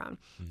testosterone.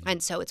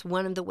 And so it's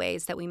one of the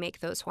ways that we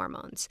make those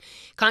hormones.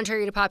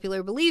 Contrary to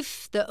popular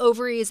belief, the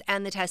ovaries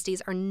and the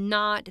testes are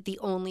not the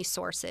only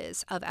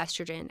sources of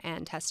estrogen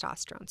and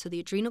testosterone. So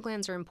the adrenal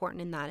glands are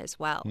important in that as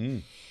well.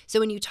 So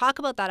when you talk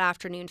about that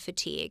afternoon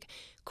fatigue,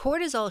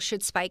 cortisol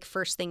should spike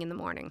first thing in the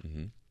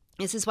morning.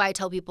 This is why I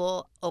tell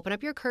people, open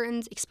up your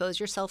curtains, expose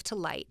yourself to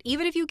light.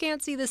 Even if you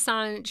can't see the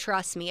sun,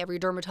 trust me, every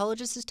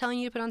dermatologist is telling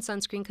you to put on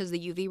sunscreen because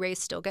the UV rays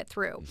still get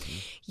through.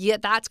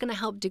 Yet that's going to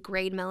help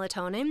degrade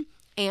melatonin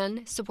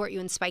and support you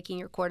in spiking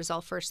your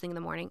cortisol first thing in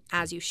the morning,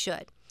 as you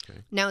should.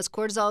 Now, as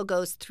cortisol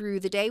goes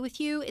through the day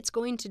with you, it's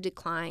going to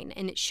decline,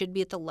 and it should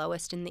be at the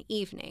lowest in the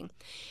evening.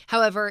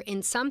 However,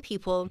 in some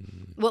people,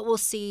 what we'll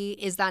see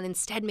is that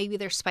instead maybe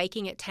they're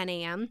spiking at 10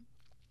 a.m.,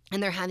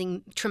 and they're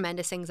having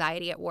tremendous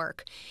anxiety at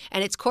work.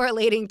 And it's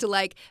correlating to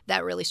like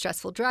that really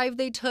stressful drive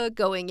they took,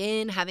 going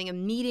in, having a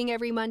meeting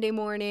every Monday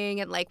morning.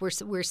 And like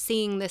we're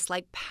seeing this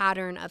like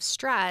pattern of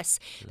stress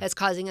that's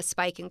causing a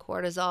spike in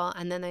cortisol,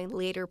 and then they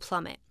later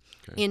plummet.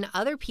 In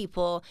other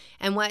people,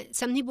 and what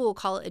some people will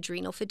call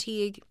adrenal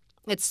fatigue,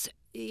 it's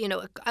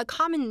a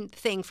common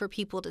thing for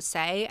people to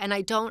say, and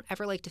I don't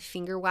ever like to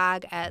finger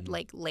wag at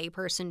like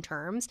layperson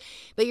terms,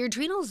 but your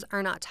adrenals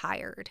are not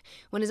tired.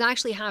 What is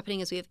actually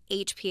happening is we have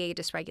HPA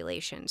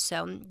dysregulation.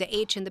 So the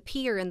H and the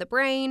P are in the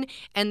brain,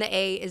 and the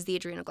A is the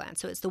adrenal gland.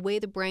 So it's the way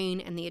the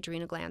brain and the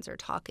adrenal glands are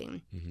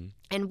talking.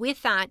 And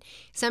with that,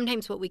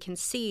 sometimes what we can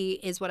see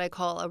is what I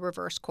call a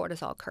reverse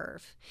cortisol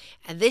curve.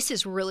 And this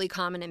is really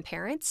common in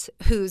parents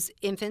whose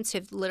infants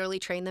have literally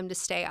trained them to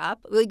stay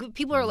up. Like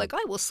people are like,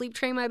 I will sleep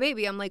train my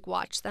baby. I'm like,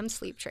 watch them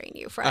sleep train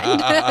you,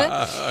 friend.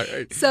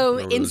 So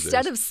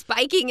instead of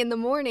spiking in the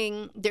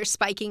morning, they're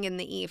spiking in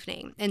the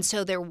evening. And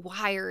so they're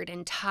wired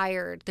and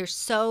tired. They're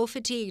so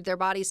fatigued. Their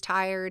body's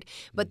tired,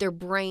 but their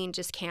brain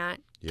just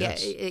can't.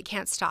 It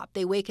can't stop.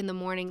 They wake in the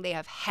morning, they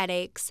have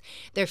headaches,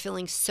 they're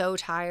feeling so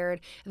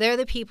tired. They're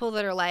the people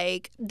that are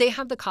like, they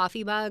have the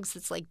coffee bugs.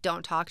 It's like,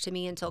 don't talk to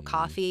me until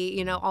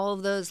coffee. All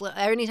of those.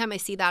 Anytime I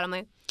see that, I'm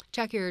like,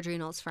 check your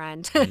adrenals,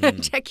 friend.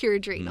 Check your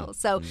adrenals.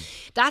 So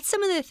that's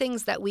some of the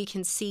things that we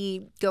can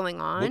see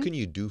going on. What can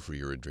you do for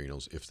your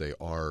adrenals if they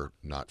are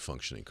not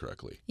functioning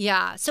correctly?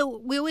 Yeah.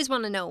 So we always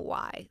want to know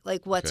why,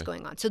 like what's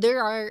going on. So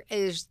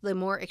is the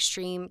more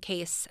extreme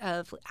case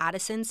of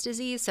Addison's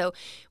disease. So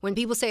when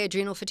people say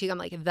adrenal fatigue, I'm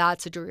like,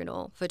 that's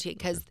adrenal fatigue.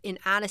 Because in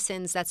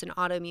Addison's, that's an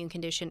autoimmune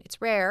condition.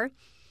 It's rare.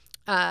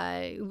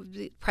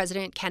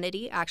 President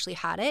Kennedy actually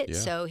had it. Yeah.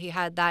 So he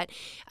had that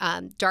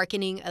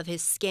darkening of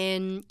his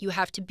skin. You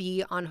have to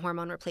be on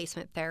hormone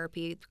replacement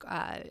therapy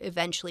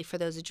eventually for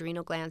those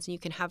adrenal glands. And you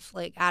can have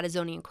like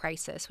Addisonian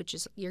crisis, which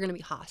is you're going to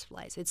be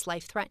hospitalized. It's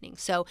life-threatening.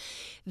 So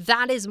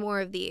that is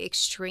more of the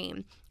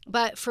extreme.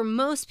 But for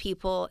most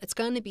people, it's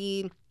going to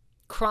be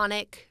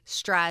chronic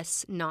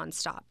stress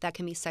nonstop. That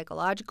can be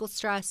psychological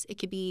stress. It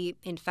could be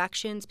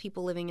infections,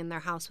 people living in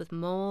their house with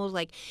mold.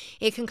 Like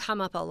it can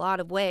come up a lot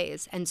of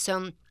ways. And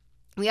so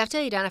we have to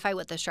identify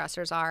what the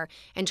stressors are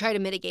and try to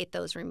mitigate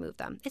those, remove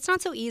them. It's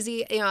not so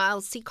easy. I'll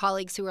see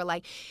colleagues who are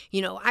like,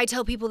 I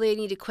tell people they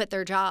need to quit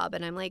their job.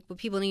 And I'm like, well,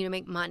 people need to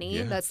make money.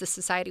 Yeah. That's the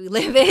society we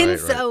live in. Right,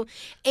 so,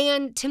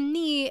 and to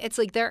me, it's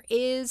like there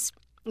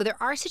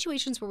are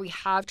situations where we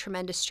have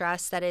tremendous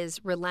stress that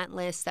is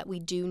relentless that we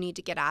do need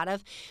to get out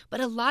of. But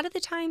a lot of the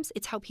times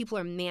it's how people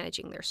are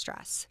managing their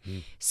stress.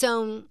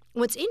 So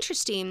what's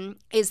interesting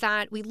is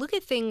that we look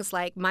at things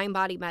like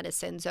mind-body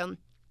medicine. So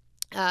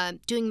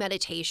doing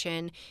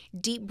meditation,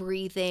 deep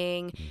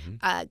breathing,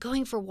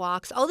 going for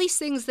walks, all these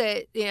things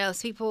that,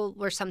 people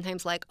were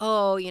sometimes like,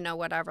 oh,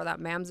 whatever, that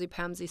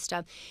mamsy-pamsy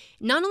stuff.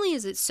 Not only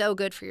is it so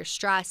good for your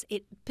stress,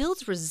 it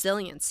builds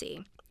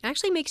resiliency. It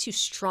actually makes you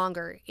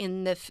stronger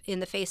in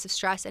the face of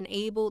stress and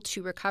able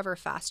to recover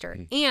faster.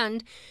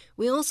 And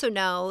we also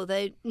know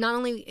that not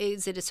only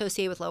is it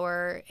associated with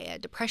lower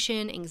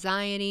depression,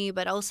 anxiety,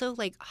 but also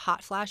like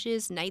hot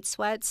flashes, night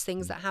sweats,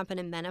 things that happen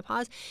in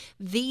menopause.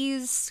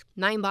 These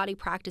mind-body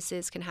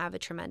practices can have a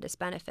tremendous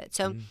benefit.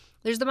 So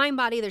there's the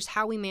mind-body, there's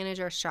how we manage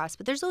our stress,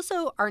 but there's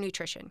also our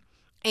nutrition.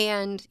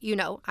 And,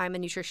 I'm a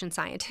nutrition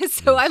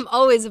scientist, so I'm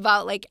always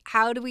about, like,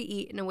 how do we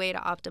eat in a way to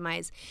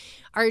optimize?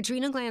 Our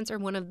adrenal glands are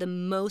one of the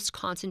most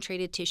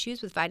concentrated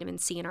tissues with vitamin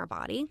C in our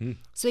body,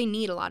 so they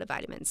need a lot of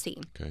vitamin C.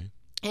 Okay.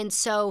 And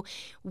so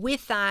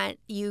with that,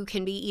 you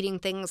can be eating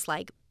things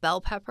like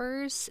bell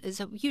peppers.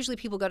 So usually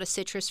people go to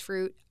citrus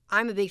fruit.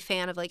 I'm a big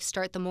fan of like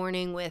start the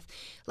morning with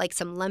like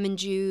some lemon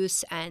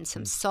juice and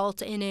some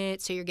salt in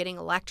it. So you're getting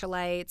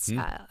electrolytes.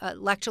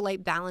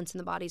 Electrolyte balance in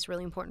the body is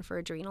really important for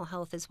adrenal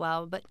health as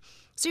well. But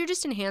so you're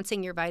just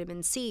enhancing your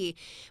vitamin C.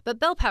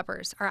 But bell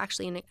peppers are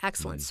actually an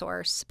excellent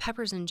source.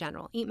 Peppers in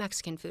general. Eat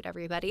Mexican food,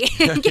 everybody.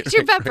 Get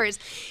your peppers.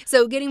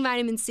 So getting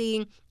vitamin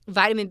C,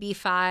 vitamin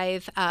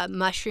B5,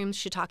 mushrooms,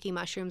 shiitake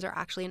mushrooms are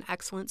actually an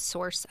excellent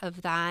source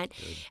of that.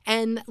 Good.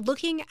 And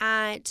looking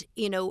at,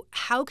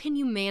 how can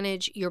you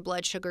manage your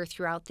blood sugar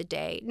throughout the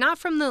day? Not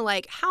from the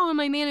like, how am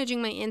I managing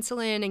my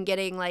insulin and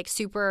getting like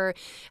super,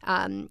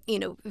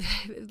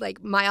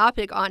 like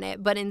myopic on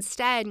it, but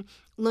instead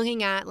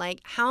looking at like,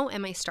 how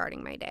am I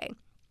starting my day?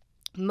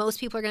 Most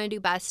people are going to do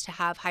best to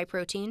have high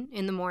protein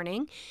in the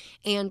morning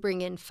and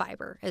bring in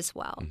fiber as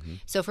well.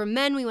 So for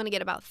men, we want to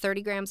get about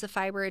 30 grams of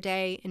fiber a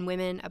day, and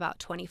women about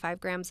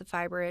 25 grams of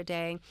fiber a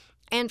day.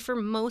 And for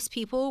most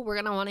people, we're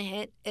going to want to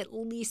hit at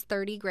least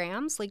 30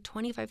 grams, like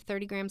 25,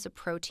 30 grams of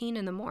protein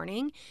in the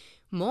morning.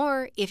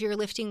 More if you're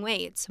lifting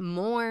weights,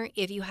 more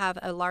if you have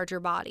a larger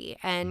body.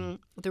 And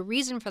the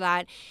reason for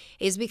that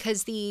is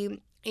because we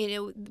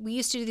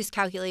used to do this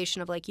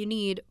calculation of like you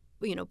need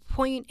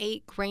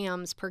 0.8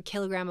 grams per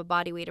kilogram of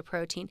body weight of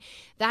protein.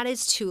 That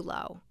is too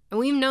low. And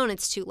we've known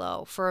it's too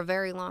low for a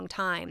very long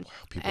time.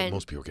 Wow,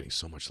 most people are getting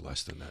so much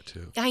less than that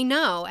too. I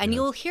know. And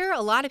you'll hear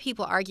a lot of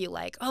people argue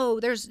like,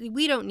 oh,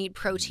 we don't need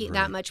protein,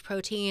 that much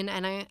protein.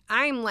 And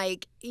I'm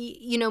like,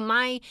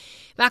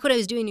 back when I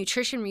was doing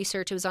nutrition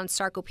research, it was on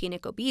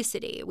sarcopenic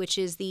obesity, which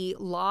is the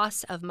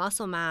loss of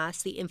muscle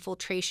mass, the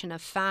infiltration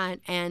of fat,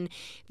 and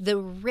the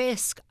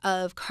risk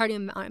of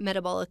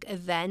cardiometabolic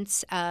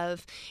events,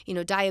 of,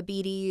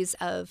 diabetes,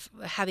 of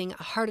having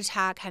a heart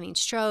attack, having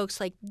strokes,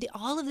 like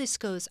all of this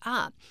goes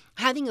up.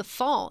 Having a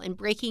fall and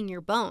breaking your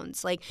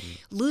bones, like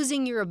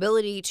losing your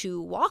ability to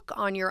walk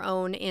on your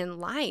own in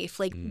life,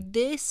 like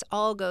this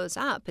all goes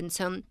up. And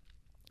so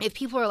if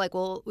people are like,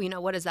 well,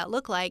 what does that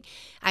look like?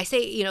 I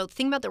say,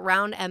 think about the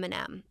round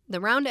M&M. The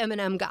round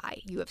M&M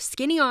guy. You have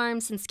skinny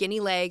arms and skinny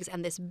legs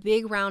and this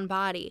big round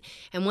body.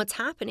 And what's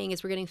happening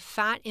is we're getting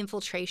fat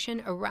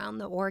infiltration around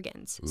the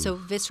organs. Oof. So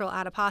visceral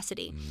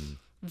adiposity.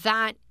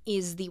 That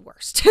is the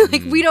worst.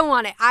 Like, we don't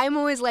want it. I'm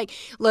always like,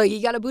 look, you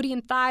got a booty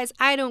and thighs.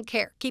 I don't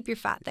care. Keep your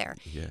fat there.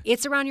 Yeah.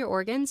 It's around your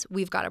organs.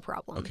 We've got a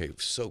problem. Okay,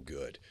 so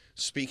good.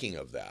 Speaking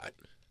of that,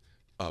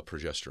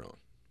 progesterone.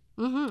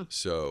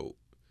 So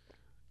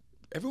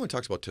everyone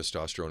talks about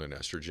testosterone and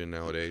estrogen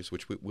nowadays,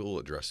 which we'll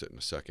address it in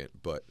a second.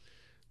 But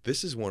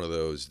this is one of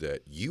those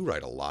that you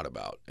write a lot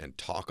about and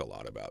talk a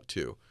lot about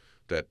too,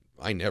 that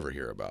I never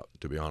hear about,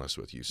 to be honest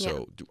with you.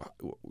 So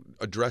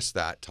address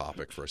that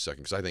topic for a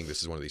second, because I think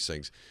this is one of these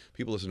things.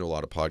 People listen to a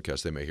lot of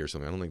podcasts. They may hear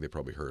something. I don't think they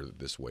probably heard it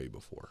this way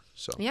before.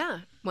 So yeah,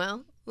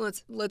 well,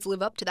 let's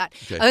live up to that.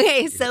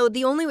 Okay, so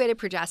the only way to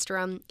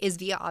progesterone is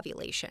via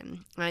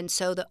ovulation. And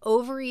so the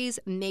ovaries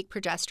make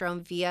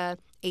progesterone via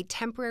a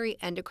temporary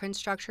endocrine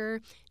structure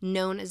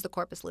known as the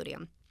corpus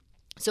luteum.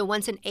 So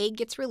once an egg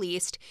gets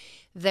released,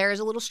 there's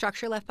a little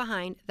structure left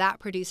behind that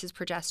produces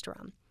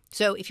progesterone.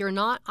 So if you're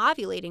not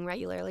ovulating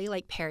regularly,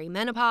 like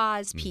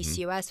perimenopause,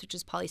 PCOS, which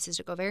is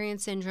polycystic ovarian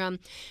syndrome,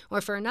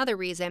 or for another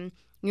reason,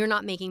 you're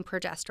not making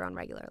progesterone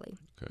regularly.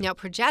 Okay. Now,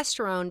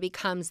 progesterone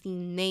becomes the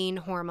main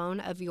hormone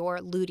of your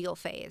luteal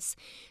phase.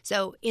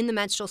 So in the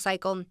menstrual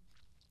cycle,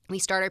 we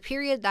start our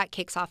period, that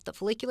kicks off the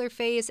follicular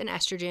phase, and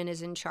estrogen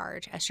is in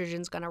charge.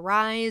 Estrogen's going to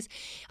rise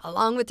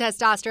along with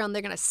testosterone.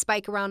 They're going to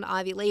spike around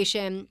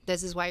ovulation.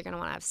 This is why you're going to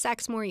want to have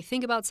sex more. You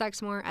think about sex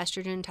more,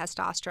 estrogen,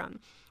 testosterone.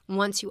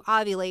 Once you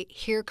ovulate,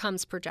 here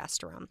comes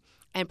progesterone.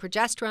 And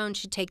progesterone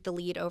should take the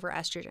lead over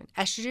estrogen.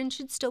 Estrogen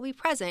should still be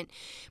present,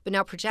 but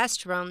now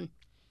progesterone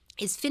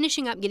is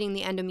finishing up getting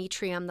the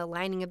endometrium, the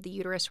lining of the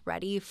uterus,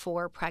 ready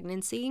for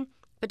pregnancy.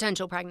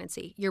 Potential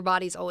pregnancy. Your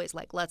body's always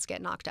like, let's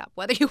get knocked up,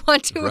 whether you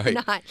want to or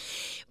not.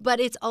 But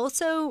it's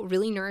also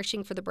really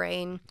nourishing for the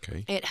brain.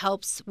 Okay. It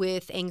helps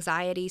with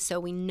anxiety. So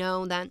we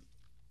know that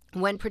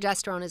when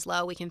progesterone is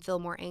low, we can feel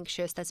more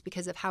anxious. That's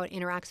because of how it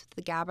interacts with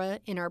the GABA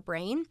in our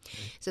brain.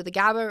 So the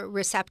GABA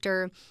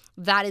receptor,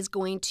 that is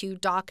going to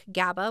dock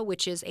GABA,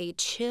 which is a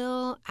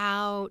chill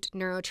out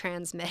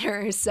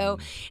neurotransmitter. So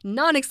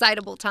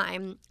non-excitable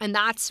time. And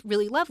that's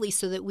really lovely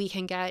so that we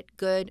can get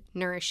good,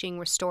 nourishing,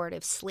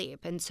 restorative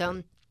sleep. And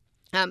so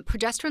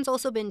progesterone's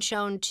also been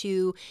shown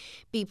to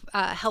be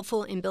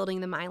helpful in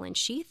building the myelin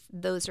sheath.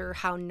 Those are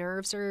how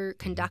nerves are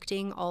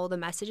conducting all the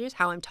messages,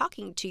 how I'm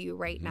talking to you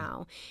right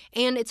now.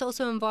 And it's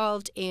also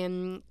involved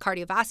in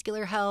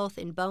cardiovascular health,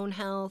 in bone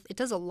health. It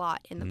does a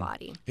lot in the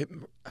body.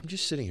 I'm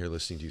just sitting here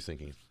listening to you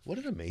thinking, what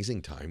an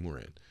amazing time we're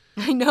in.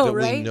 I know, that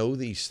right? We know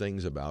these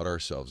things about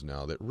ourselves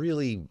now that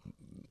really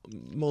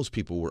most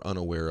people were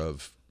unaware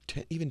of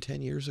even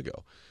 10 years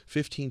ago,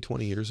 15,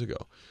 20 years ago.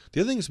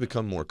 The other thing that's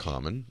become more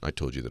common, I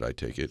told you that I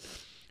take it,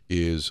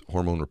 is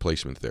hormone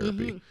replacement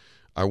therapy.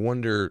 I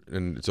wonder,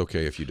 and it's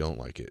okay if you don't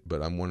like it,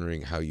 but I'm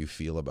wondering how you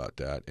feel about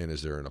that. And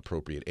is there an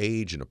appropriate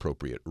age, an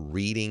appropriate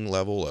reading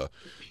level? A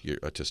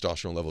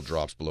testosterone level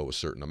drops below a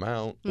certain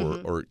amount?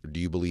 Or do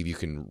you believe you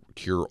can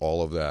cure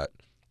all of that,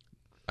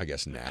 I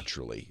guess,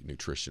 naturally,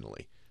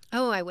 nutritionally?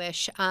 Oh, I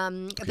wish.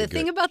 The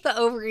thing about the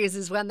ovaries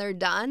is when they're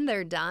done,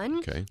 they're done.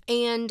 Okay.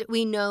 And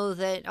we know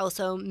that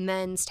also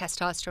men's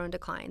testosterone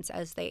declines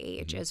as they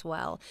age as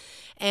well.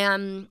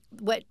 And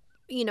what,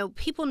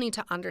 people need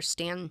to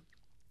understand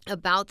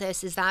about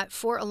this is that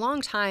for a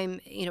long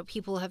time,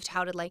 people have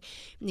touted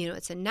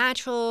it's a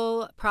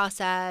natural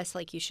process,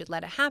 like you should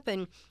let it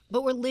happen,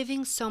 but we're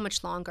living so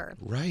much longer.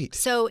 Right.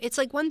 So it's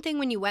like one thing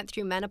when you went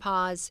through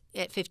menopause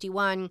at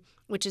 51,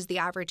 which is the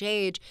average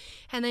age,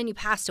 and then you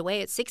passed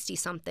away at 60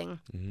 something.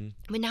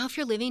 But now if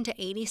you're living to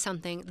 80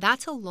 something,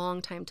 that's a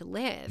long time to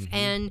live.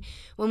 And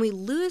when we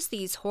lose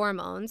these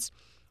hormones,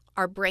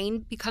 our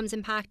brain becomes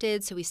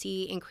impacted, so we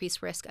see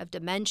increased risk of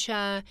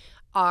dementia.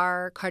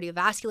 Our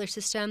cardiovascular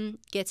system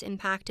gets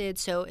impacted.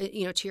 So,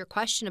 to your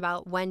question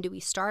about when do we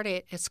start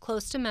it, as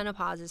close to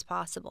menopause as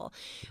possible.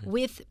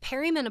 With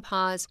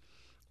perimenopause,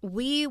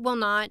 we will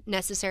not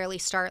necessarily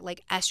start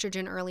like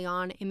estrogen early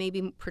on. It may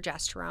be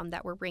progesterone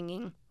that we're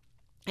bringing.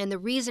 And the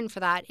reason for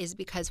that is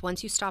because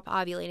once you stop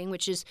ovulating,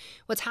 which is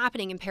what's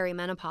happening in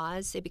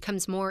perimenopause, it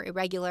becomes more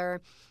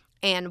irregular.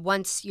 And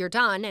once you're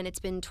done and it's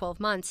been 12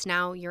 months,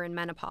 now you're in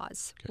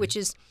menopause, which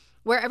is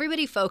where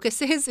everybody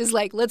focuses is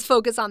like, let's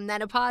focus on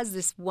menopause,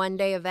 this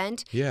one-day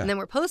event, and then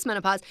we're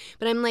post-menopause.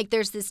 But I'm like,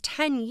 there's this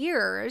 10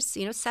 years,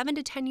 7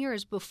 to 10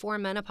 years before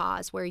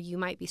menopause where you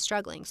might be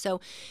struggling.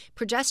 So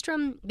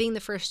progesterone being the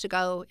first to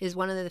go is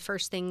one of the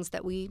first things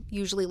that we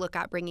usually look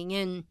at bringing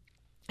in.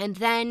 And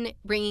then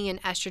bringing in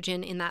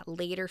estrogen in that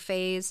later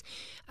phase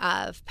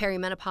of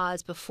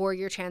perimenopause before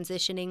you're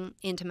transitioning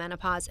into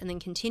menopause and then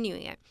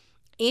continuing it.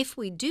 If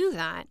we do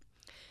that,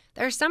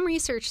 there's some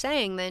research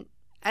saying that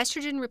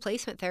estrogen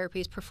replacement therapy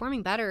is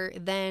performing better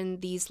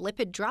than these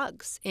lipid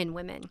drugs in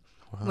women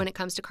when it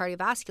comes to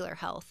cardiovascular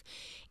health.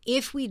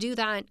 If we do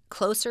that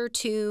closer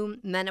to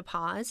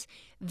menopause,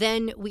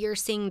 then we are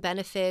seeing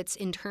benefits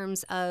in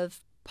terms of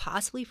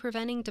possibly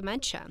preventing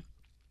dementia.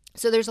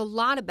 So there's a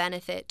lot of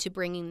benefit to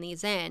bringing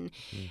these in.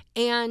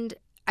 And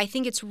I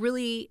think it's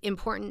really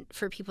important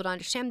for people to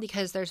understand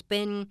because there's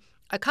been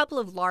a couple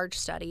of large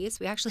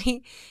studies. I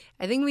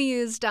think we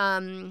used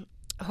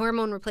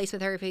hormone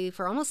replacement therapy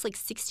for almost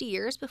 60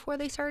 years before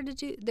they decided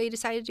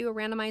to do a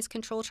randomized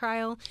control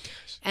trial.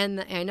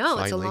 And I know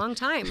it's a long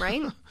time,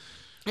 right?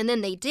 And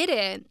then they did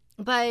it,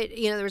 but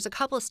there was a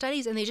couple of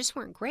studies and they just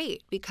weren't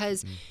great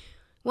because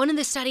one of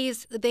the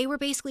studies, they were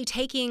basically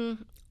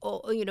taking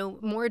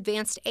more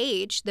advanced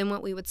age than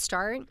what we would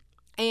start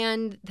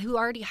and who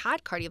already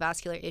had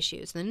cardiovascular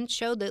issues. Then it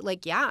showed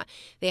that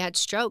they had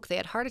stroke, they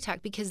had heart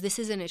attack because this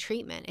isn't a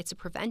treatment, it's a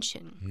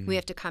prevention. We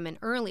have to come in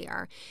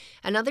earlier.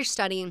 Another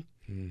study,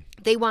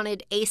 they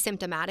wanted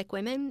asymptomatic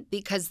women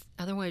because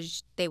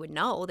otherwise they would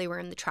know they were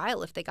in the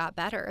trial if they got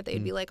better.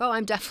 They'd be like, oh,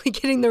 I'm definitely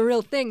getting the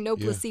real thing, no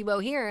placebo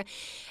here.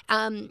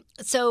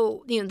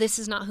 So, this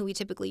is not who we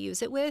typically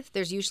use it with.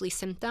 There's usually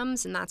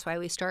symptoms, and that's why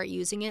we start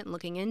using it and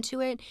looking into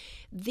it.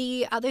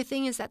 The other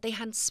thing is that they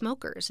had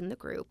smokers in the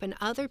group and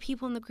other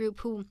people in the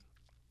group who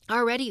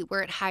already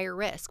were at higher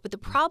risk. But the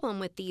problem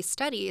with these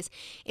studies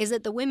is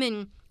that the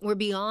women were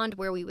beyond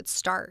where we would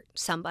start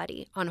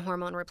somebody on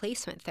hormone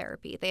replacement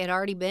therapy. They had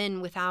already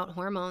been without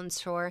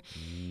hormones for,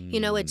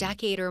 a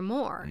decade or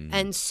more.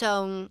 And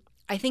so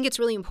I think it's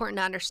really important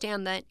to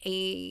understand that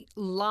a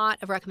lot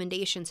of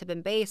recommendations have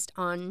been based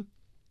on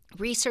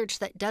research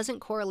that doesn't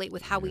correlate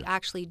with how we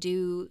actually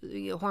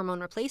do hormone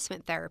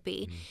replacement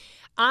therapy.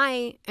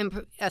 I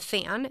am a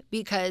fan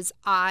because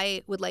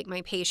I would like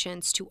my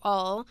patients to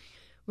all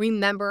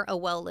remember a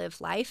well-lived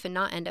life and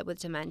not end up with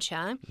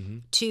dementia,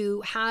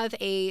 to have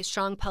a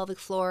strong pelvic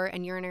floor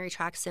and urinary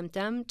tract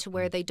symptom to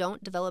where they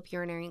don't develop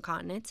urinary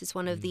incontinence. It's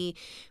one of the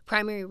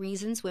primary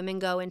reasons women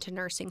go into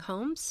nursing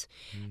homes,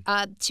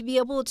 to be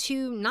able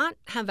to not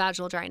have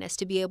vaginal dryness,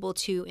 to be able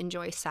to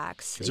enjoy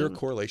sex. Is there a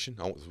correlation?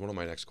 Oh, it's one of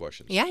my next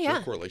questions. Yeah, Is there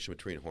a correlation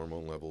between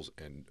hormone levels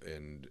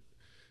and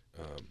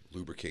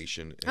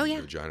lubrication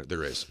and vagina?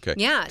 There is. Okay.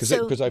 Yeah.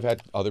 Because I've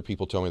had other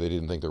people tell me they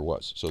didn't think there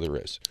was. So there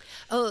is.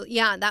 Oh,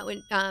 yeah. That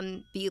would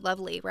be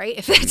lovely, right?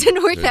 If it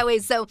didn't work that way.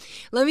 So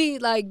let me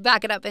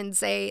back it up and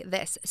say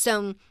this.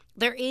 So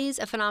there is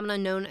a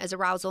phenomenon known as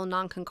arousal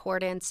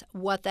non-concordance.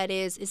 What that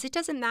is it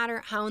doesn't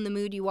matter how in the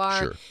mood you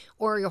are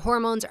or your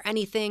hormones or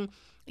anything.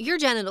 Your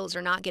genitals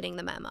are not getting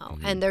the memo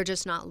and they're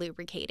just not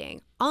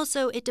lubricating.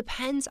 Also, it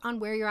depends on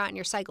where you're at in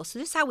your cycle. So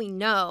this is how we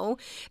know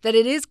that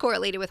it is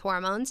correlated with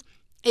hormones,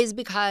 is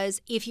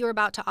because if you're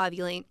about to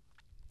ovulate,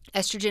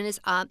 estrogen is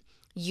up,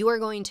 you are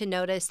going to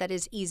notice that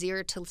it's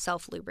easier to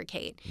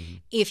self-lubricate.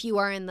 If you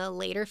are in the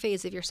later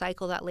phase of your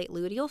cycle, that late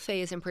luteal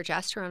phase, and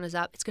progesterone is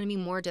up, it's going to be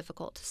more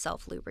difficult to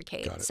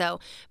self-lubricate. So,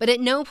 but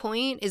at no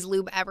point is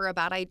lube ever a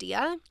bad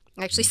idea.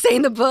 I actually say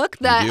in the book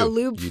that a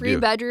lube-free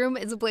bedroom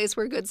is a place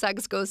where good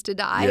sex goes to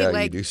die. Yeah,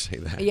 you do say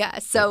that. Yeah.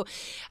 So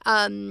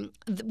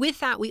with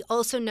that, we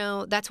also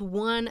know that's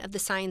one of the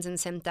signs and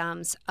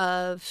symptoms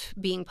of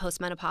being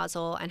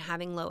postmenopausal and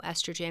having low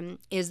estrogen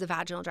is the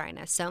vaginal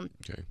dryness. So,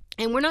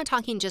 and we're not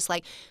talking just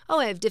like, oh,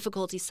 I have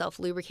difficulty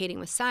self-lubricating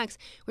with sex.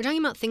 We're talking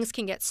about things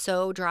can get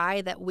so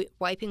dry that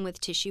wiping with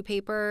tissue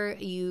paper,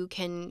 you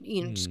can,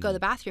 just go to the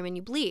bathroom and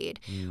you bleed.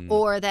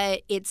 Or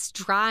that it's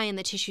dry and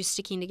the tissue's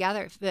sticking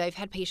together. I've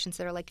had patients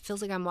that are like, it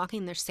feels like I'm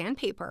walking in there's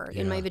sandpaper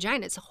in my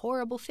vagina. It's a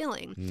horrible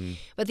feeling.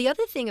 But the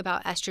other thing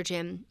about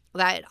estrogen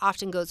that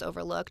often goes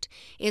overlooked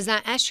is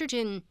that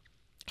estrogen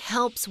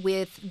helps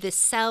with the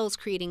cells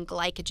creating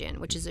glycogen,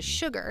 which is a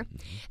sugar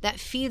that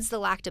feeds the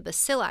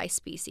lactobacilli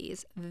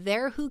species.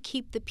 They're who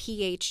keep the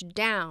pH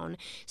down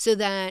so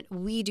that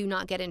we do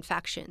not get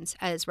infections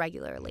as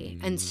regularly.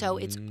 And so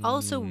it's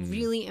also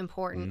really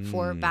important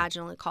for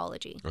vaginal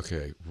ecology.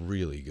 Okay,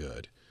 really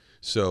good.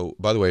 So,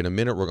 by the way, in a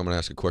minute, I'm going to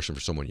ask a question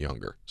for someone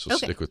younger. So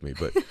stick with me.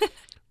 But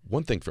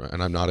one thing,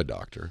 and I'm not a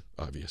doctor,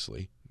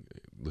 obviously.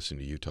 Listening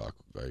to you talk,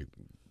 I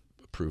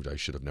proved I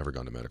should have never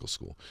gone to medical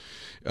school.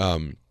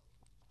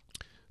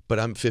 But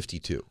I'm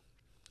 52.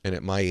 And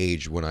at my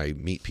age, when I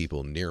meet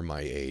people near my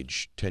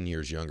age, 10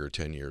 years younger,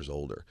 10 years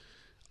older,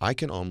 I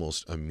can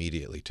almost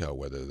immediately tell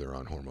whether they're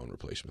on hormone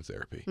replacement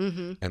therapy.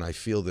 And I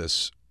feel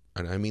this,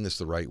 and I mean this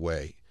the right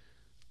way,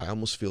 I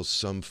almost feel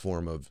some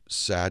form of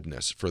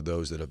sadness for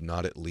those that have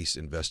not at least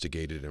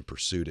investigated and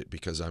pursued it,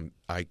 because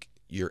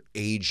you're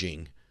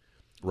aging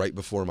right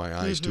before my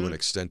eyes to an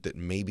extent that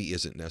maybe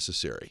isn't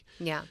necessary.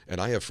 Yeah. And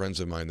I have friends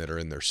of mine that are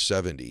in their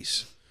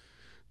 70s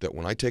that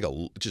when I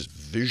just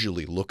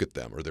visually look at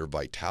them, or their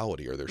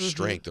vitality or their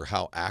strength, or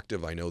how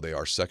active I know they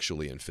are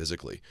sexually and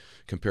physically,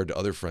 compared to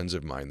other friends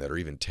of mine that are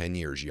even 10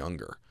 years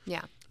younger.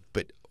 Yeah.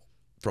 But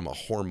from a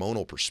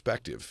hormonal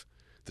perspective,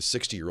 the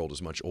 60-year-old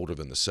is much older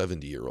than the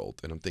 70-year-old.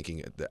 And I'm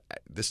thinking that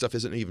this stuff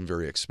isn't even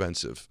very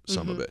expensive,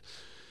 some of it.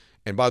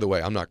 And by the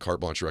way, I'm not carte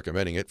blanche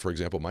recommending it. For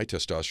example, my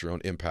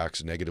testosterone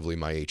impacts negatively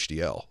my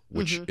HDL,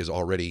 which is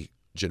already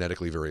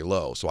genetically very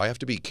low. So I have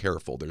to be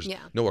careful. There's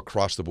no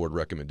across-the-board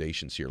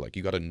recommendations here. Like,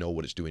 you got to know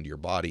what it's doing to your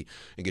body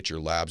and get your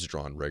labs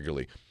drawn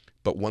regularly.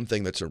 But one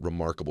thing that's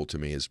remarkable to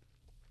me is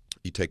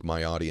you take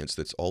my audience,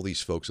 that's all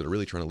these folks that are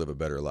really trying to live a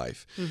better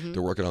life.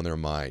 They're working on their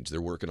minds. They're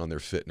working on their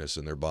fitness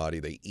and their body.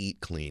 They eat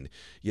clean,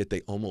 yet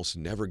they almost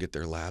never get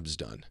their labs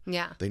done.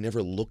 Yeah. They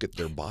never look at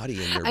their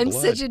body and their I'm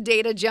blood. such a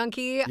data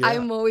junkie. Yeah,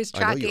 I'm always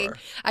tracking. I know you are.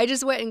 I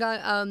just went and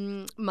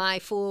got my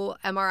full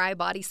MRI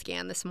body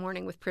scan this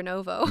morning with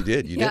Pronovo. You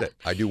did. You did it.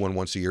 I do one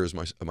once a year as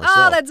myself.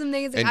 Oh, that's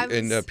amazing.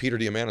 And Peter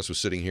Diamandis was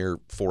sitting here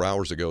 4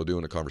 hours ago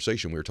doing a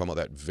conversation. We were talking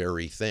about that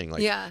very thing.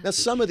 Now,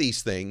 some of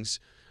these things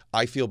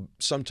I feel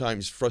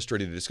sometimes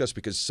frustrated to discuss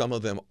because some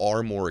of them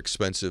are more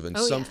expensive and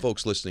some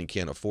folks listening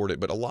can't afford it.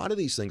 But a lot of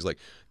these things, like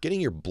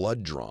getting your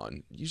blood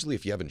drawn, usually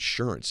if you have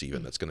insurance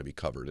even, that's going to be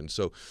covered. And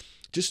so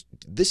just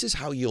this is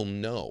how you'll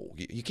know.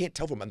 You can't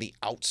tell from on the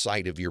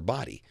outside of your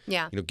body.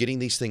 Yeah. Getting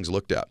these things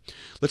looked at.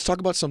 Let's talk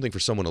about something for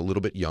someone a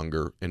little bit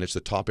younger, and it's the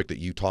topic that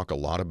you talk a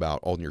lot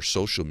about on your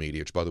social media,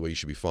 which, by the way, you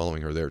should be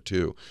following her there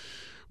too.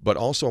 But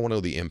also I want to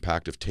know the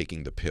impact of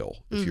taking the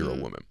pill if you're a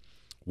woman.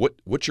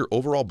 What's your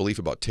overall belief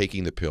about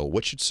taking the pill?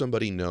 What should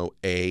somebody know,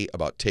 A,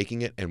 about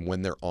taking it, and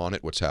when they're on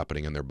it, what's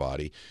happening in their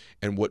body,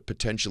 and what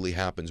potentially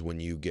happens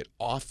when you get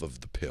off of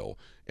the pill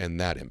and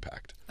that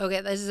impact? Okay,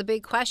 this is a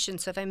big question,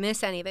 so if I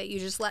miss any of it, you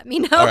just let me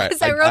know. All right.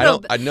 Because I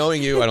wrote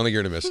knowing you, I don't think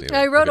you're going to miss any of it.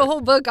 I wrote Okay. a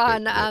whole book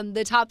on Okay.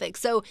 the topic.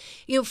 So,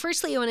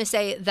 firstly, I want to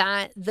say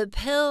that the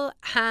pill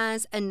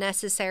has a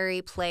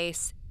necessary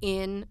place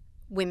in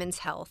women's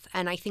health.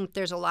 And I think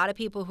there's a lot of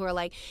people who are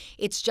like,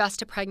 it's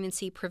just a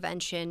pregnancy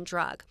prevention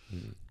drug.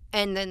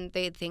 And then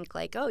they think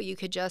like, oh, you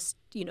could just,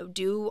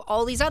 do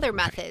all these other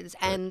methods.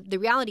 And the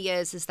reality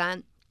is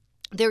that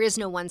there is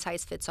no one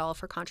size fits all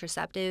for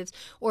contraceptives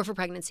or for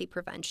pregnancy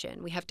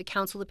prevention. We have to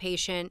counsel the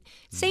patient.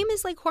 Same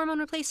as like hormone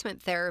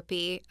replacement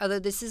therapy, although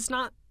this is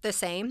not the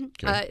same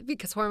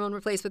because hormone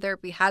replacement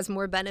therapy has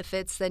more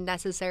benefits than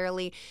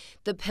necessarily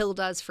the pill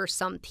does for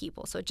some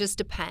people. So it just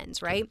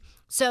depends, right?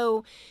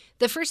 So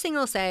the first thing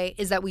I'll say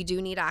is that we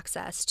do need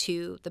access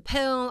to the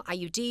pill,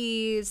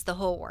 IUDs, the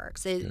whole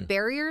works.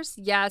 Barriers,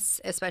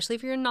 yes, especially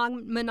if you're in a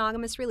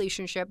non-monogamous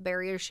relationship,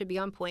 barriers should be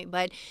on point.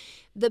 But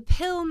the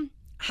pill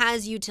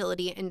has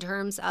utility in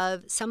terms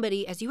of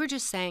somebody, as you were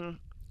just saying,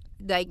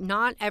 like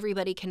not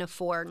everybody can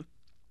afford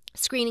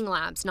screening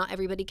labs. Not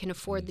everybody can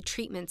afford the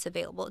treatments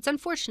available. It's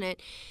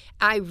unfortunate.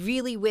 I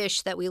really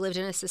wish that we lived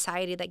in a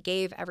society that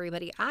gave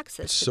everybody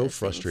access It's to so those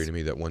frustrating to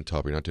me, that one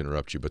topic, not to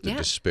interrupt you, but the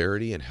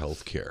disparity in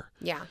healthcare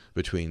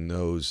between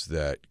those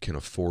that can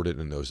afford it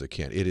and those that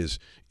can't. It is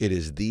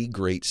the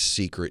great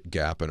secret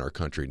gap in our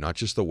country, not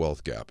just the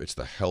wealth gap. It's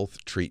the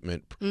health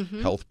treatment,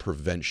 health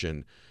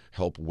prevention,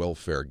 health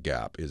welfare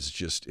gap. Is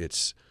just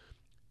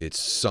it's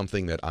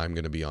something that I'm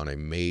going to be on a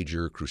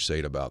major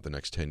crusade about the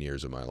next 10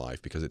 years of my life,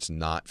 because it's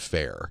not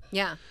fair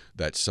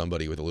that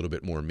somebody with a little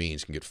bit more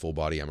means can get full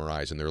body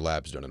MRIs and their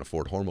labs done and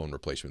afford hormone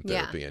replacement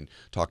therapy and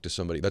talk to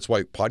somebody. That's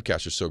why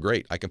podcasts are so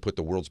great. I can put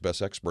the world's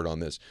best expert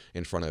on this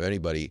in front of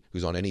anybody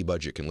who's on any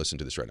budget can listen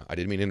to this right now. I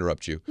didn't mean to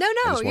interrupt you. No,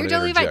 you're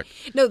totally fine.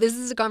 No, this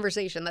is a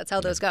conversation. That's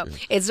how those go.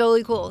 It's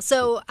totally cool.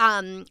 So, what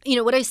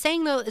I was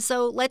saying though,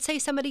 so let's say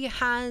somebody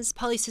has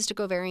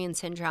polycystic ovarian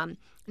syndrome.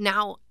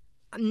 Now,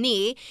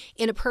 me,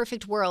 in a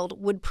perfect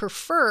world, would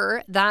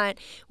prefer that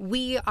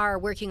we are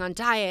working on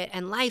diet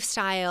and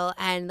lifestyle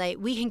and like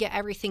we can get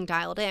everything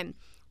dialed in.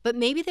 But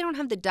maybe they don't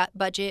have the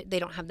budget, they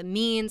don't have the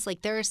means,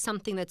 like there is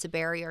something that's a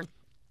barrier.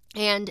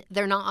 And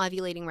they're not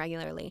ovulating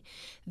regularly.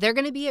 They're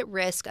going to be at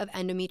risk of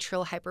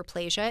endometrial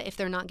hyperplasia if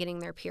they're not getting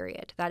their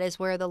period. That is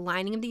where the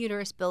lining of the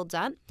uterus builds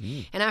up.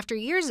 And after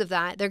years of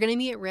that, they're going to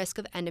be at risk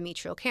of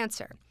endometrial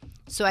cancer.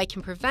 So I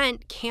can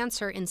prevent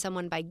cancer in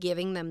someone by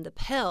giving them the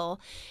pill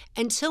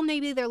until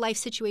maybe their life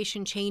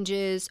situation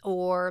changes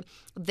or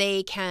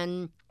they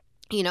can,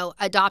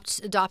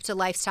 adopt a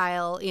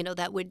lifestyle,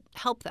 that would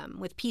help them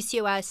with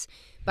PCOS.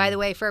 By the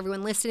way, for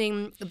everyone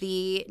listening,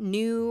 the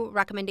new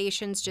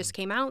recommendations just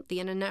came out. The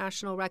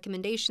international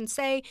recommendations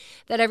say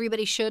that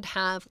everybody should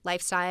have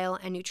lifestyle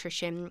and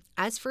nutrition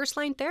as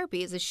first-line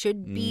therapies. It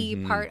should be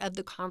part of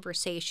the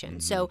conversation.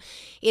 So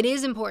it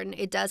is important.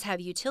 It does have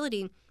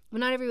utility, but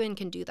not everyone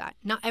can do that.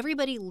 Not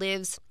everybody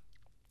lives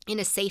in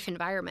a safe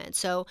environment.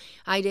 So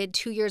I did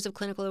 2 years of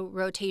clinical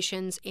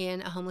rotations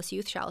in a homeless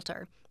youth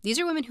shelter. These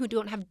are women who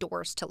don't have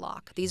doors to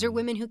lock. These are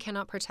women who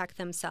cannot protect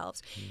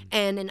themselves.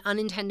 And an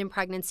unintended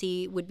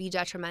pregnancy would be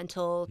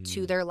detrimental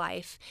to their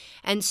life.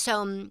 And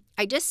so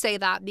I just say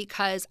that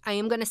because I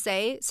am going to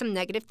say some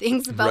negative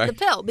things about the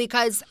pill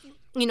because,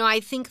 I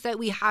think that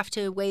we have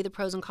to weigh the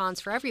pros and cons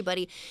for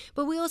everybody.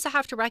 But we also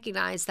have to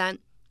recognize that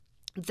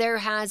there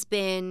has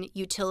been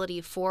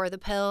utility for the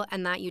pill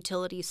and that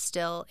utility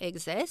still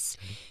exists.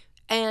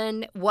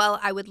 And while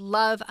I would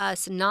love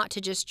us not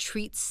to just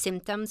treat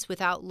symptoms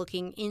without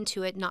looking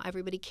into it, not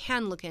everybody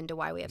can look into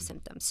why we have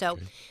symptoms. So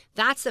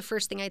that's the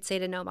first thing I'd say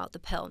to know about the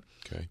pill.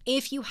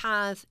 If you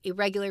have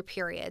irregular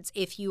periods,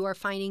 if you are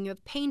finding you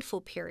have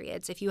painful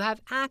periods, if you have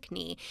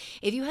acne,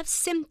 if you have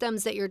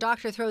symptoms that your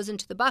doctor throws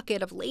into the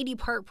bucket of lady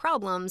part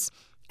problems,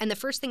 and the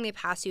first thing they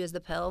pass you is the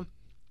pill,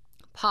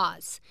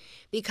 pause,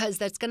 because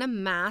that's going to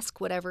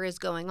mask whatever is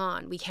going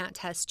on. We can't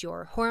test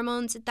your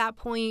hormones at that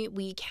point.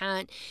 We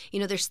can't,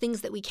 there's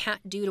things that we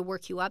can't do to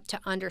work you up to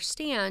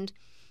understand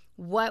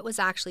what was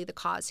actually the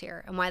cause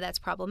here. And why that's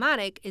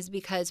problematic is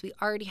because we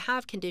already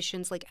have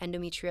conditions like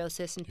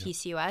endometriosis and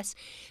PCOS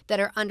that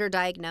are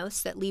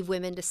underdiagnosed, that leave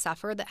women to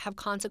suffer, that have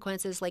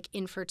consequences like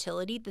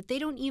infertility that they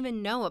don't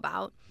even know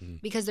about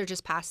because they're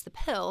just past the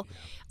pill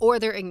or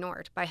they're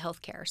ignored by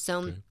healthcare.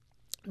 So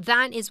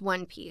that is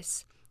one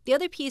piece. The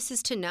other piece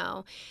is to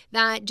know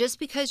that just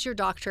because your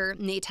doctor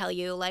may tell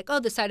you like, oh,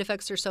 the side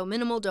effects are so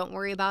minimal, don't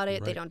worry about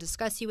it, they don't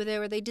discuss you with it,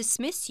 or they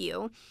dismiss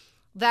you,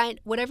 that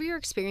whatever you're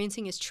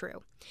experiencing is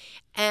true.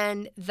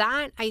 And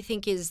that, I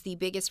think, is the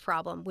biggest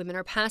problem. Women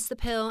are past the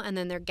pill and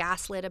then they're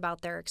gaslit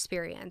about their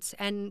experience.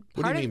 And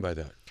what do you mean by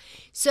that?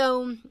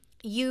 So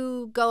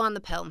you go on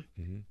the pill.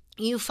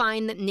 You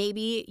find that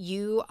maybe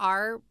you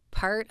are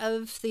part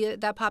of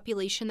that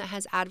population that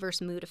has adverse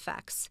mood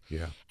effects.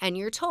 Yeah. And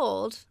you're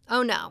told,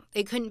 oh no,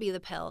 it couldn't be the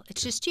pill.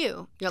 It's just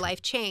you. Your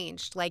life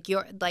changed. Like you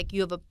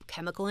have a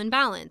chemical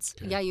imbalance.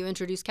 Okay. Yeah, you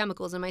introduced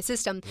chemicals in my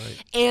system.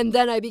 Right. And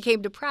then I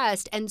became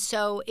depressed. And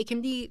so it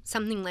can be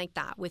something like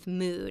that with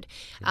mood.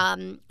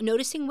 Okay.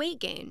 Noticing weight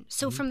gain.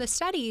 So from the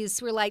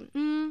studies, we're like,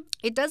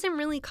 it doesn't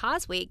really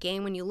cause weight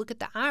gain when you look at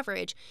the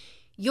average.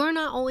 You're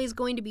not always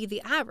going to be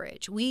the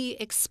average. We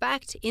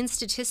expect in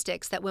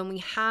statistics that when we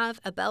have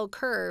a bell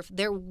curve,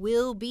 there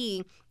will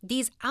be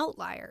these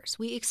outliers.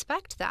 We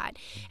expect that.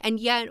 And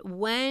yet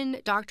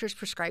when doctors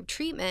prescribe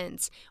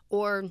treatments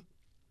or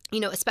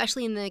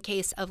especially in the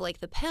case of like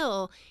the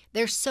pill,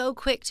 they're so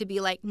quick to be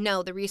like,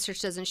 no, the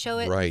research doesn't show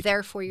it. Right.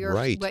 Therefore,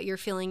 what you're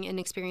feeling and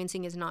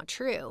experiencing is not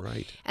true.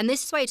 Right. And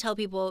this is why I tell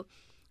people,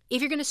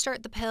 if you're going to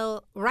start the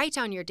pill, write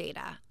down your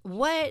data.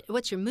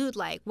 What's your mood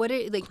like?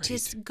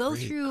 Just go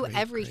through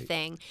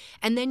everything,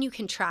 and then you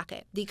can track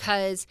it,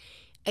 because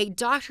a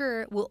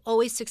doctor will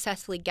always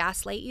successfully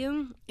gaslight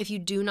you if you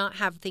do not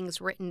have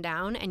things written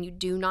down and you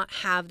do not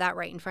have that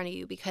right in front of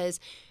you.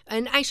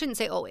 And I shouldn't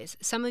say always.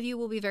 Some of you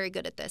will be very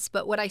good at this,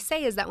 but what I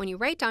say is that when you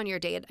write down your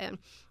data,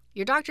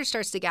 your doctor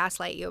starts to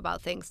gaslight you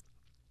about things.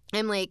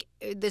 I'm like,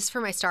 this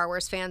for my Star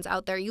Wars fans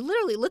out there, you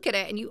literally look at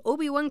it and you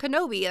Obi-Wan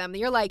Kenobi them.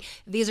 You're like,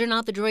 these are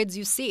not the droids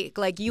you seek.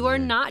 Like, you are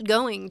not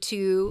going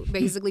to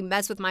basically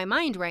mess with my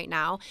mind right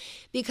now,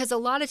 because a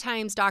lot of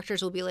times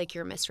doctors will be like,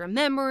 you're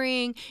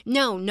misremembering.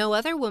 No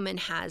other woman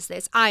has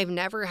this. I've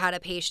never had a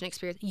patient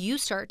experience. You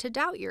start to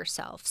doubt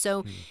yourself.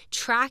 So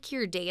track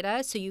your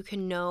data so you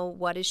can know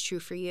what is true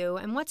for you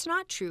and what's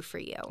not true for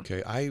you.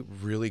 Okay, I'm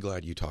really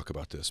glad you talk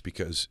about this,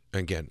 because,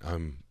 again,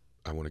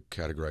 I want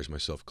to categorize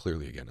myself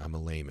clearly again. I'm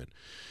a layman.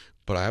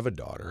 But I have a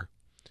daughter,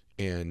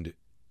 and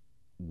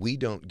we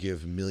don't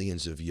give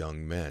millions of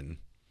young men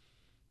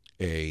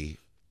a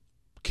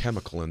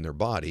chemical in their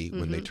body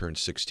when they turn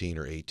 16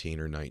 or 18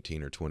 or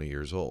 19 or 20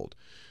 years old.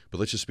 But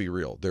let's just be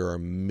real. There are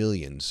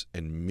millions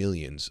and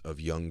millions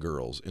of young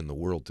girls in the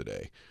world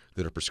today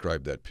that are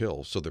prescribed that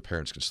pill so their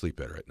parents can sleep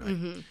better at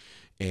night.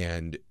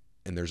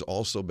 And there's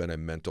also been a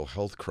mental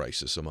health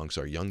crisis amongst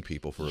our young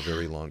people for a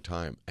very long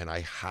time. And I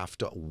have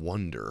to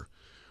wonder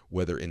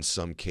whether in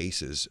some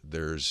cases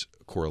there's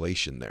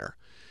correlation there.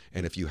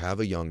 And if you have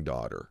a young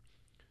daughter,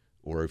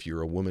 or if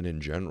you're a woman in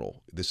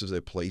general, this is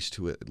a place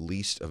to at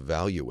least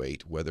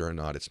evaluate whether or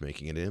not it's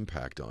making an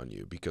impact on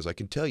you. Because I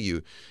can tell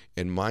you,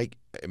 in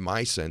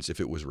my sense, if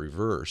it was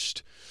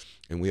reversed,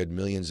 and we had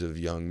millions of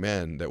young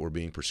men that were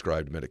being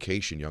prescribed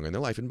medication young in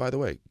their life, and by the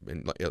way,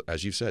 and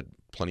as you said,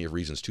 plenty of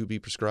reasons to be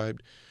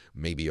prescribed,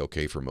 may be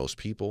okay for most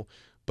people,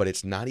 but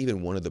it's not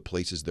even one of the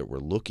places that we're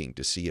looking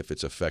to see if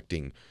it's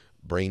affecting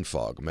brain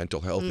fog,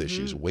 mental health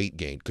issues, weight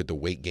gain. Could the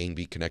weight gain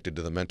be connected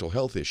to the mental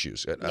health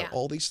issues?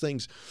 All these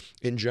things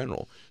in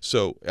general.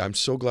 So I'm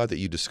so glad that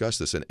you discussed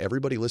this, and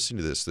everybody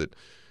listening to this, that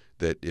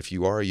if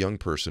you are a young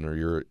person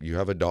or you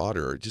have a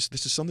daughter, just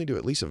this is something to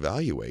at least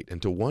evaluate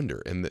and to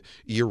wonder. And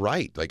you're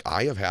right. Like,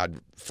 I have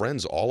had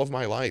friends all of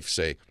my life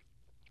say,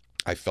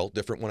 I felt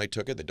different when I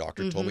took it. The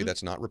doctor told me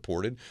that's not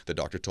reported. The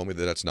doctor told me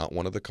that that's not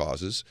one of the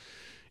causes.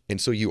 And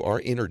so you are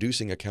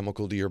introducing a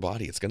chemical to your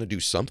body. It's going to do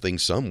something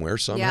somewhere,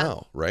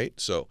 somehow, right?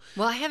 So,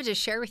 well, I have to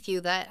share with you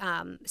that,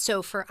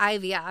 so for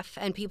IVF,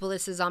 and people,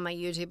 this is on my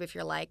YouTube, if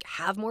you're like,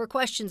 have more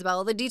questions about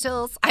all the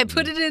details, I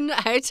put it in,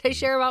 I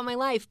share about my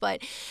life.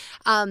 But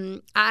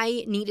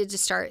I needed to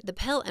start the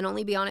pill and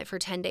only be on it for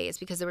 10 days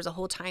because there was a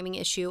whole timing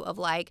issue of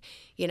like,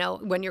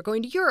 when you're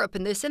going to Europe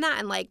and this and that,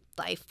 and like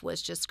life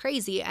was just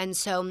crazy. And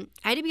so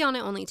I had to be on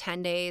it only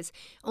 10 days.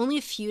 Only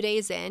a few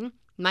days in,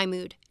 my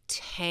mood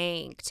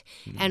tanked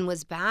and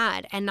was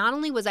bad. And not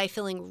only was I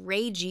feeling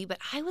ragey, but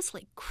I was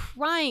like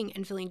crying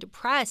and feeling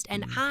depressed.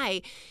 And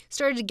I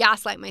started to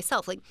gaslight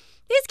myself. Like,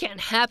 this can't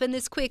happen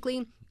this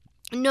quickly.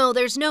 No,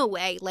 there's no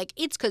way. Like,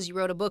 it's because you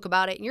wrote a book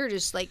about it and you're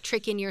just like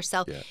tricking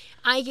yourself.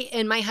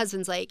 And my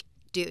husband's like,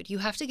 dude, you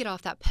have to get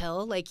off that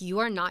pill. Like, you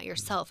are not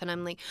yourself. And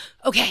I'm like,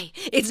 okay,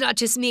 it's not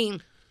just me.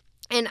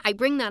 And I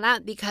bring that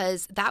up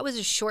because that was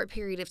a short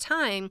period of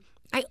time.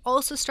 I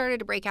also started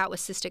to break out with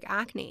cystic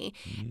acne.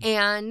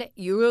 And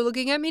you are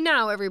looking at me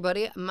now,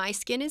 everybody. My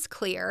skin is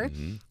clear.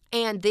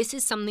 And this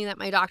is something that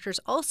my doctors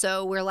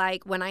also were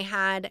like, when I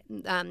had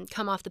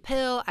come off the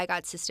pill, I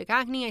got cystic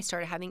acne. I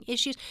started having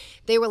issues.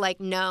 They were like,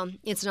 no,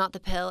 it's not the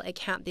pill. It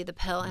can't be the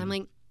pill. And I'm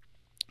like,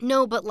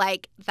 no, but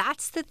like,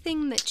 that's the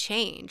thing that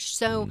changed.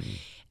 So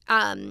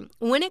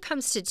when it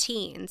comes to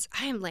teens,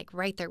 I am like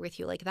right there with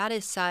you. Like, that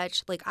is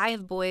such, like, I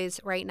have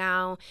boys right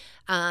now.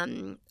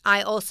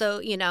 I also,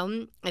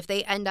 if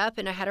they end up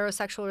in a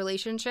heterosexual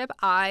relationship,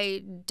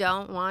 I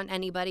don't want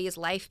anybody's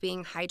life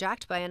being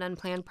hijacked by an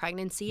unplanned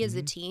pregnancy as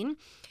a teen.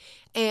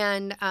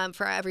 And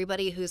for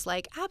everybody who's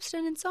like,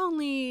 abstinence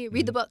only,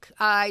 read the book.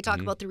 I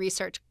talk about the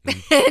research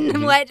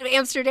and what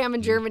Amsterdam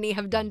and Germany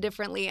have done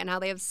differently and how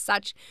they have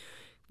such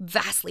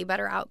vastly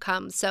better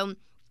outcomes. So,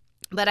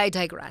 but I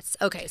digress.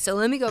 Okay, so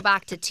let me go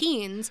back to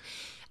teens.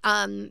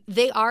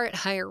 They are at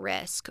higher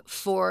risk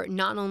for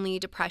not only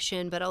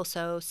depression, but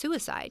also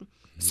suicide.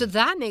 So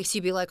that makes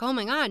you be like, oh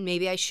my God,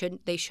 maybe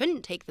they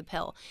shouldn't take the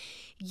pill.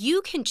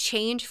 You can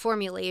change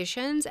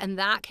formulations, and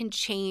that can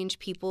change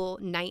people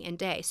night and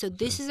day. So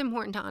this is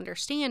important to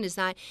understand, is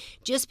that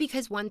just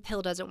because one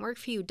pill doesn't work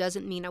for you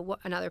doesn't mean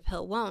another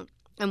pill won't.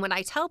 And what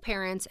I tell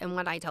parents and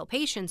what I tell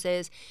patients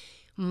is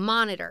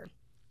monitor.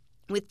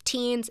 With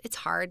teens, it's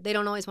hard. They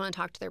don't always want to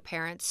talk to their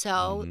parents.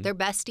 So their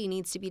bestie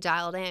needs to be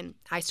dialed in.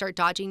 I start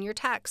dodging your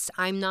texts.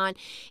 I'm not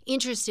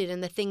interested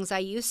in the things I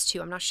used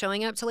to. I'm not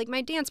showing up to like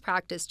my dance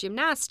practice,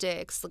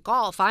 gymnastics,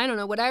 golf, I don't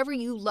know, whatever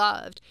you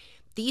loved.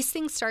 These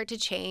things start to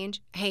change.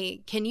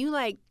 Hey, can you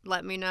like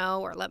let me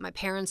know or let my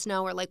parents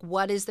know, or like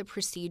what is the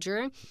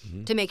procedure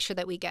to make sure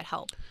that we get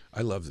help?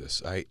 I love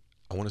this. I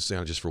want to stay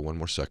on just for one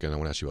more second. I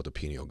want to ask you about the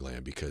pineal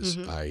gland, because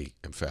I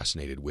am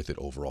fascinated with it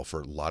overall for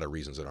a lot of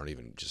reasons that aren't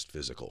even just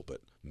physical, but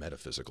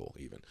metaphysical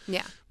even.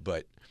 Yeah.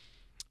 But,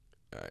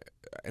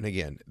 and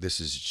again, this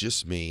is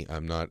just me.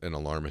 I'm not an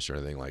alarmist or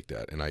anything like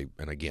that.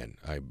 And again,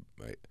 I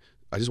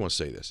just want to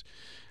say this.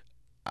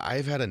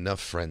 I've had enough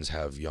friends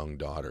have young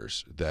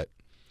daughters that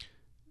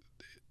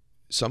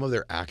some of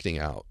their acting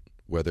out,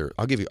 whether,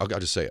 I'll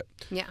just say it.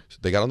 Yeah.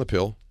 They got on the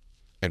pill.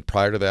 And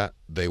prior to that,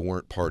 they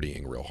weren't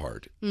partying real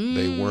hard.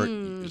 They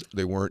weren't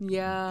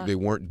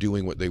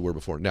doing what they were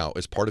before. Now,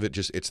 as part of it,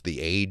 it's the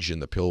age,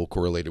 and the pill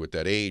correlated with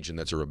that age, and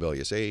that's a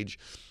rebellious age.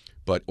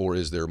 Or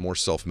is there more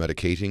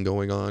self-medicating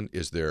going on?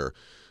 Is there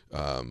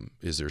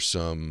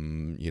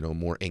some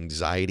more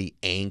anxiety,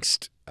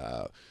 angst,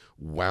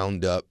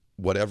 wound up,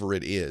 whatever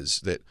it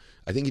is that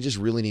I think you just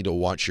really need to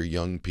watch your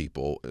young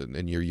people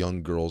and your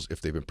young girls,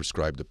 if they've been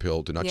prescribed the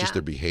pill, to not just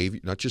their behavior,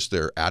 not just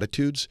their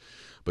attitudes,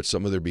 but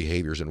some of their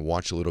behaviors, and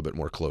watch a little bit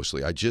more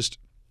closely. I just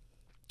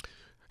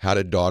had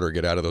a daughter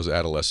get out of those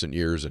adolescent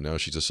years, and now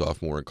she's a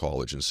sophomore in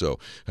college. And so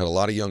had a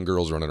lot of young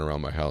girls running around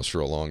my house for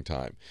a long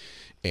time.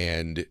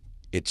 And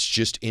it's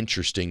just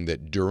interesting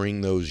that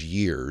during those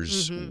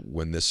years,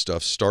 when this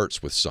stuff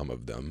starts with some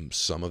of them,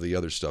 some of the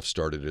other stuff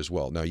started as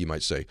well. Now, you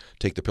might say,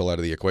 take the pill out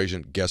of the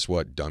equation. Guess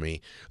what, dummy?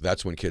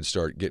 That's when kids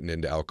start getting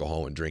into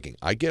alcohol and drinking.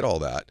 I get all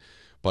that.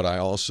 But I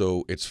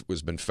also, it's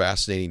been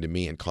fascinating to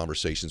me in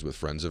conversations with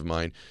friends of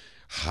mine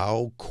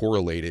how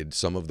correlated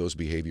some of those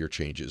behavior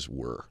changes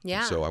were.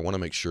 Yeah. So I want to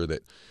make sure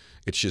that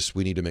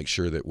we need to make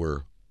sure that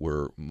we're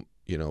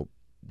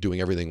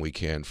doing everything we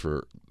can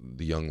for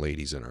the young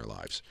ladies in our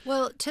lives.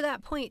 Well, to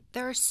that point,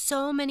 there are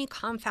so many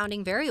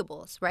confounding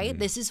variables, right?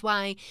 This is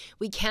why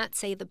we can't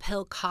say the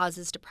pill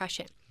causes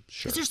depression.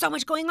 Because there's so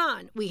much going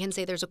on. We can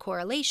say there's a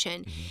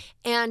correlation.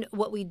 And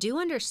what we do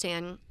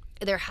understand,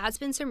 there has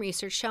been some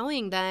research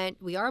showing that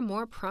we are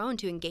more prone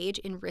to engage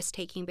in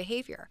risk-taking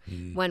behavior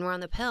when we're on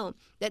the pill.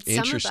 That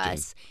some of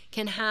us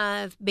can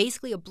have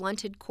basically a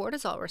blunted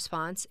cortisol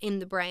response in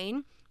the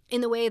brain, in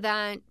the way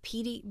that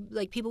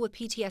people with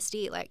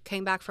PTSD, like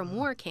came back from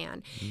war,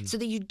 can, so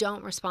that you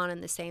don't respond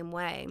in the same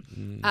way.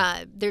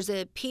 There's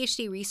a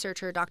PhD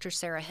researcher, Dr.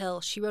 Sarah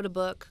Hill. She wrote a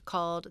book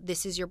called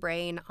 "This Is Your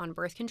Brain on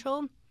Birth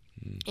Control."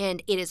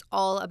 And it is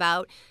all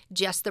about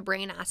just the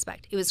brain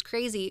aspect. It was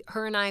crazy.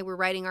 Her and I were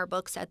writing our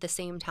books at the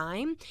same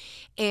time.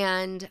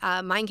 And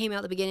mine came out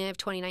at the beginning of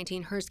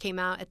 2019. Hers came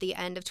out at the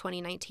end of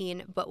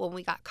 2019. But when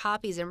we got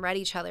copies and read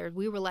each other,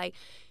 we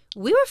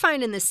were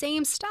finding the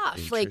same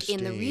stuff, like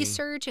in the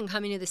research, and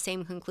coming to the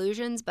same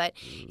conclusions. But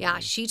yeah,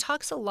 she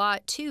talks a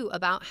lot too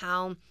about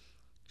how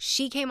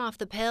she came off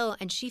the pill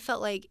and she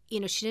felt like,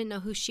 she didn't know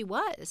who she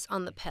was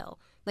on the pill.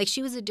 Like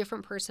she was a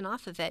different person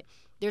off of it.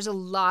 There's a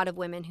lot of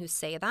women who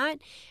say that.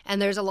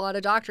 And there's a lot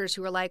of doctors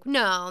who are like,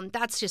 no,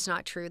 that's just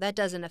not true. That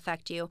doesn't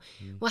affect you.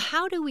 Well,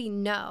 how do we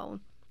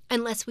know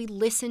unless we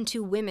listen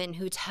to women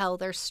who tell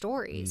their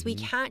stories? We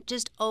can't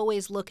just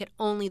always look at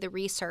only the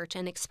research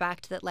and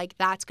expect that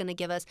that's going to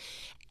give us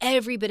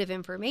every bit of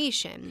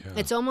information.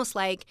 Yeah. It's almost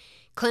like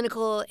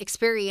clinical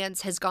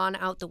experience has gone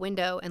out the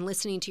window, and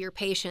listening to your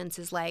patients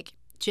is like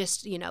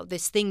just,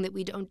 this thing that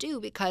we don't do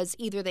because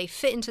either they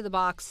fit into the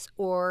box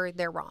or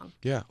they're wrong.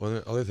 Yeah. Well,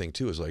 the other thing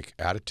too is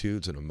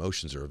attitudes and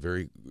emotions are a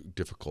very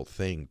difficult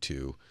thing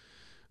to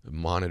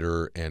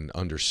monitor and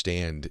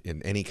understand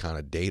in any kind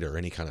of data or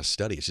any kind of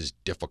study. It's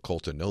just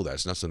difficult to know that.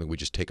 It's not something we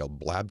just take a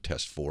lab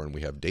test for and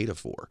we have data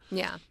for.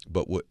 Yeah.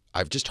 But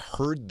I've just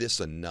heard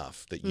this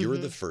enough that you're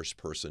the first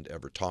person to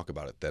ever talk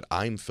about it that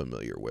I'm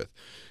familiar with.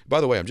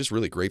 By the way, I'm just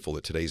really grateful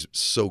that today's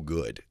so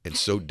good and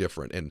so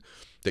different, and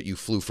that you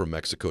flew from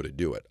Mexico to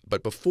do it.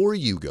 But before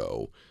you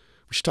go,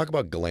 we should talk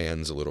about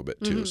glands a little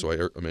bit too. So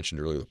I mentioned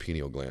earlier the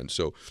pineal gland.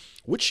 So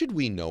what should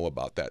we know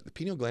about that? The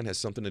pineal gland has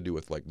something to do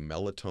with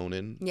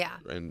melatonin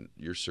and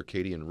your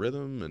circadian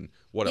rhythm, and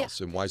what else,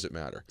 and why does it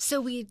matter?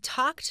 So we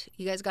talked,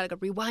 you guys got to go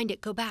rewind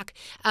it, go back.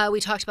 We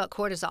talked about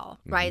cortisol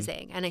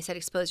rising, and I said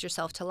expose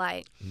yourself to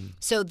light.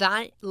 So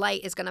that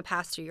light is going to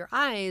pass through your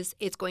eyes.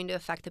 It's going to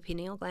affect the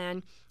pineal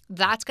gland.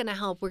 That's going to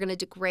help. We're going to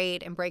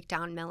degrade and break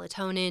down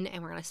melatonin,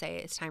 and we're going to say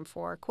it's time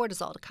for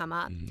cortisol to come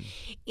up.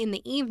 In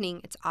the evening,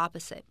 it's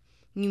opposite.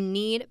 You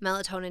need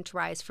melatonin to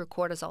rise for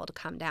cortisol to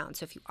come down.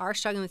 So if you are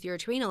struggling with your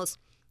adrenals,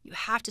 you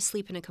have to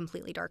sleep in a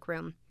completely dark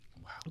room.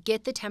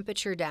 Get the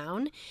temperature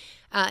down.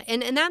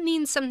 And that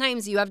means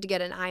sometimes you have to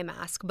get an eye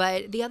mask.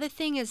 But the other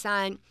thing is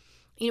that,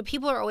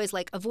 people are always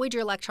like, avoid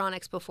your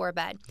electronics before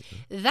bed.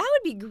 That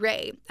would be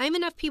great. I have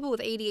enough people with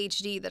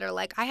ADHD that are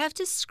like, I have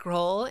to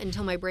scroll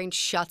until my brain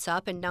shuts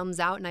up and numbs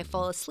out and I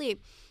fall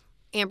asleep.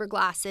 Amber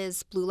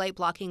glasses, blue light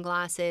blocking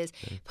glasses,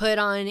 put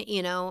on,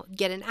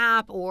 get an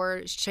app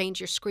or change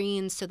your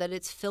screen so that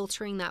it's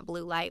filtering that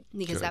blue light,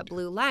 because that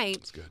blue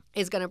light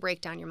is going to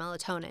break down your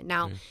melatonin.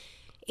 Now,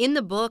 in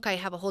the book, I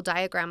have a whole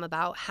diagram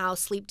about how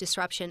sleep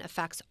disruption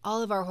affects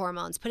all of our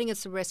hormones, putting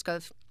us at risk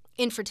of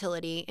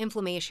infertility,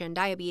 inflammation,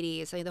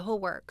 diabetes, the whole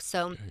works.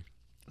 So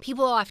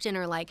people often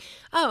are like,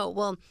 oh,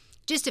 well,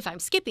 just if I'm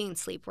skipping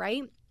sleep,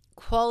 right?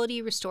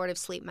 Quality restorative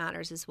sleep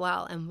matters as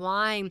well. And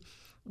why,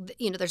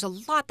 there's a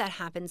lot that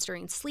happens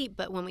during sleep,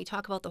 but when we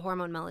talk about the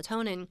hormone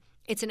melatonin,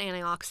 it's an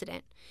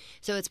antioxidant.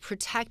 So it's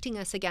protecting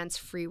us against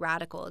free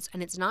radicals.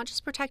 And it's not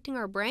just protecting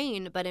our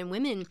brain, but in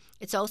women,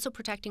 it's also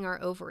protecting our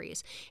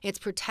ovaries. It's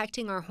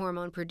protecting our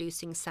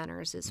hormone-producing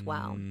centers as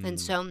well. And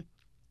so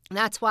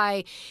that's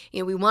why,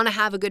 we want to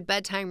have a good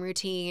bedtime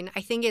routine.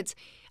 I think it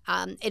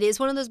is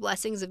one of those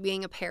blessings of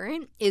being a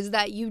parent, is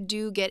that you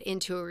do get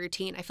into a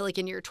routine. I feel like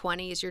in your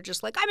 20s, you're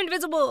just like, I'm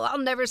invincible. I'll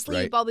never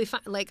sleep. I'll be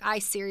fine. Like, I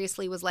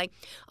seriously was like,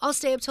 I'll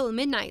stay up till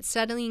midnight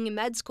studying in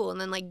med school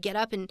and then get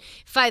up at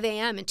 5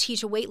 a.m. and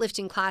teach a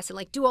weightlifting class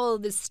and do all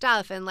of this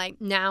stuff. And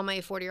now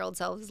my 40-year-old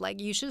self is like,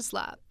 you should have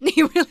slept.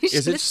 You really should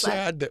have slept. Is it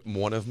sad that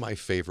one of my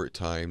favorite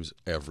times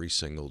every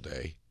single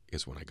day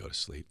is when I go to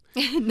sleep?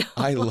 No.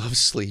 I love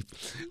sleep.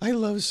 I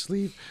love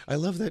sleep. I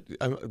love that.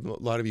 A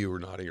lot of you are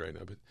nodding right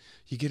now, but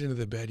you get into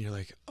the bed and you're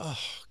like, oh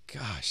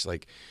gosh,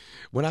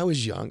 when I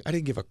was young, I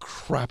didn't give a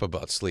crap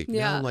about sleep.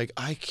 Now I'm like,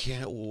 I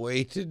can't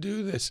wait to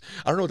do this.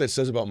 I don't know what that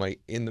says about my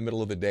in the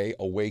middle of the day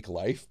awake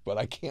life, but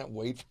I can't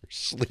wait for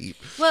sleep.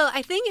 Well,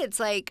 I think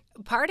it's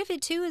part of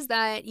it too is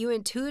that you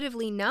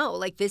intuitively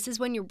know, this is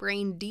when your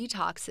brain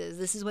detoxes.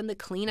 This is when the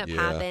cleanup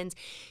happens.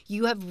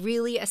 You have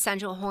really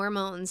essential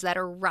hormones that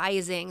are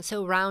rising.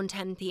 So around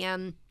 10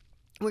 p.m.,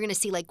 we're going to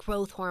see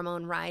growth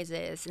hormone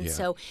rises. And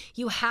so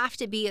you have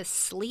to be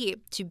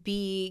asleep to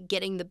be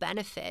getting the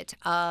benefit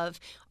of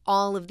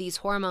all of these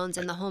hormones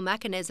and the whole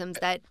mechanisms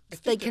that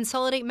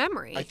consolidate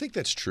memory. I think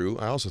that's true.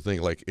 I also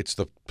think it's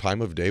the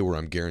time of day where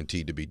I'm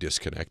guaranteed to be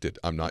disconnected.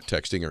 I'm not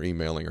texting or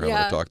emailing or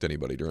having to talk to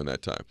anybody during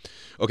that time.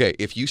 Okay,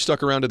 if you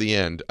stuck around to the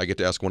end, I get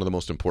to ask one of the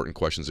most important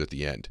questions at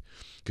the end,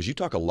 because you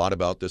talk a lot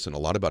about this and a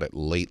lot about it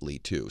lately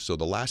too. So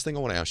the last thing I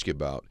want to ask you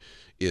about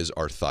is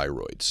our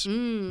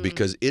thyroids,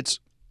 because it's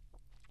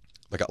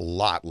a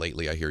lot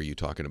lately. I hear you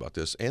talking about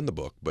this and the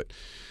book, but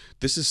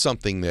this is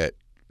something that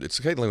it's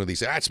kind of like when they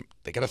say,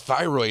 they got a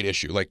thyroid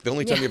issue. The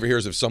only time you ever hear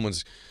is if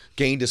someone's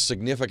gained a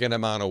significant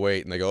amount of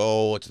weight and they go,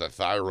 oh, it's the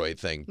thyroid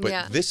thing.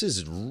 But this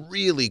is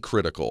really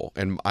critical.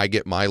 And I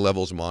get my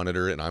levels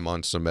monitored and I'm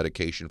on some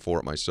medication for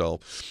it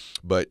myself.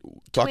 But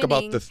talk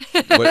about the...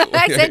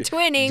 I said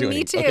twinning.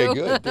 Me too.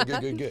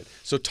 Okay, good.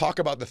 So talk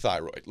about the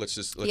thyroid.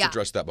 Let's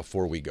address that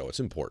before we go.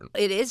 It's important.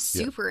 It is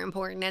super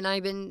important. And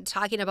I've been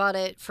talking about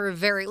it for a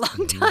very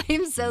long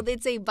time. So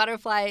it's a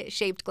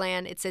butterfly-shaped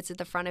gland. It sits at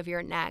the front of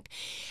your neck.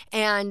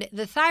 And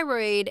the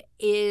thyroid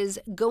is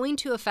going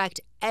to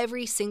affect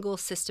every single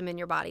system in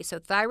your body. So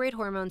thyroid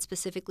hormone,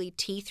 specifically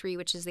T3,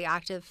 which is the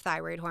active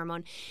thyroid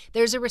hormone,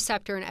 there's a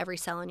receptor in every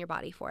cell in your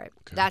body for it.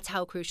 Okay. That's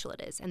how crucial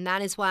it is. And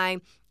that is why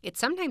it's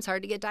sometimes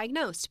hard to get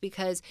diagnosed,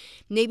 because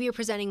maybe you're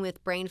presenting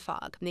with brain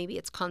fog, maybe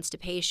it's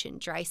constipation,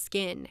 dry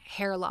skin,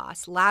 hair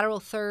loss, lateral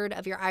third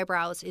of your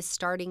eyebrows is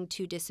starting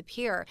to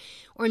disappear,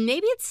 or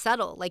maybe it's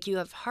subtle, like you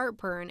have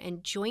heartburn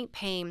and joint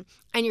pain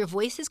and your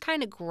voice is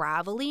kind of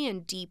gravelly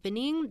and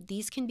deepening.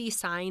 These can be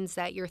signs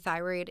that your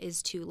thyroid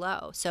is too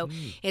low. So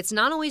it's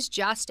not always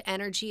just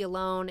energy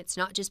alone. It's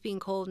not just being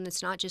cold, and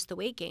it's not just the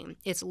weight gain.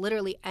 It's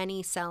literally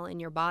any cell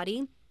in your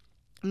body,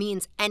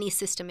 means any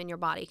system in your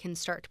body can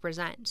start to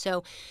present.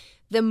 So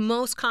the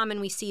most common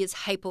we see is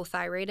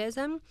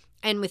hypothyroidism.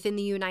 And within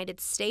the United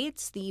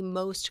States, the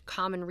most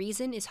common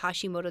reason is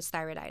Hashimoto's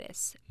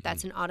thyroiditis.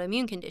 That's an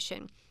autoimmune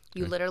condition.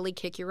 You literally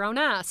kick your own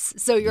ass.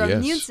 So your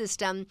immune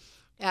system...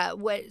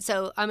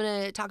 So I'm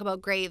going to talk about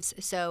Graves.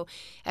 So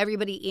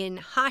everybody in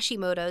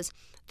Hashimoto's,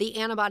 the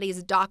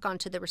antibodies dock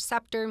onto the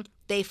receptor.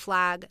 They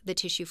flag the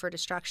tissue for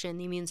destruction.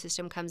 The immune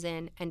system comes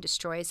in and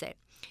destroys it.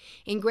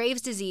 In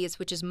Graves' disease,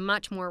 which is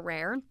much more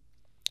rare,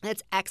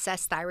 that's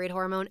excess thyroid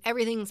hormone.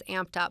 Everything's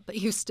amped up, but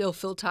you still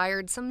feel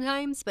tired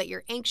sometimes, but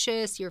you're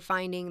anxious. You're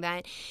finding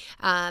that,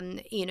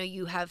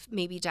 you have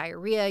maybe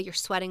diarrhea, you're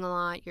sweating a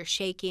lot, you're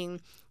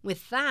shaking.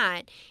 With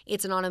that,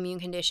 it's an autoimmune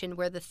condition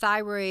where the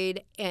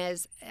thyroid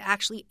is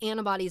actually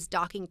antibodies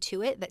docking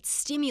to it that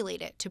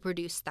stimulate it to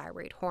produce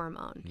thyroid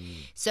hormone.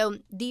 So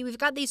we've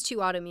got these two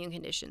autoimmune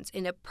conditions.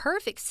 In a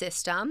perfect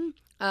system,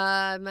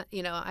 I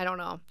don't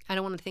know. I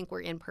don't want to think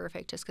we're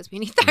imperfect just because we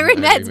need thyroid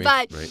meds,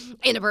 but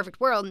in a perfect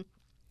world,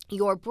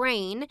 your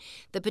brain,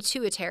 the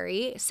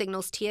pituitary,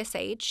 signals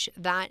TSH,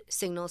 that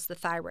signals the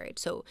thyroid.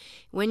 So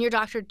when your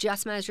doctor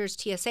just measures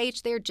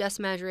TSH, they're just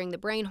measuring the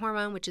brain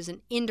hormone, which is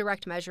an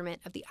indirect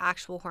measurement of the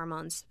actual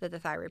hormones that the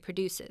thyroid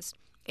produces.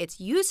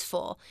 It's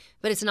useful,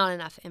 but it's not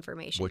enough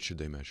information. What should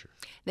they measure?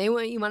 You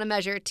want to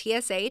measure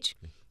TSH,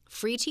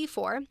 free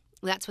T4,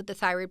 that's what the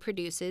thyroid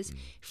produces,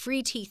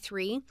 free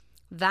T3,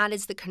 that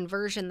is the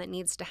conversion that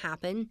needs to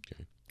happen.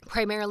 Okay.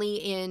 Primarily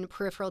in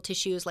peripheral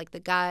tissues like the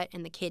gut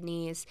and the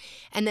kidneys,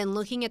 and then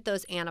looking at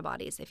those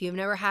antibodies. If you've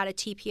never had a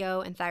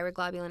TPO and thyroid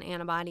globulin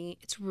antibody,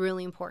 it's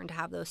really important to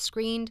have those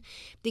screened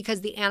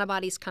because the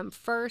antibodies come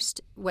first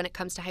when it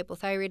comes to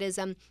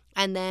hypothyroidism,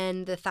 and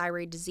then the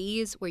thyroid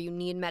disease where you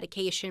need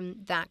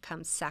medication, that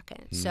comes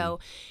second. So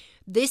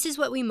this is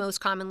what we most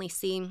commonly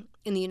see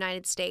in the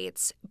United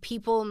States.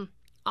 People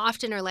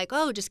often are like,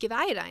 oh, just give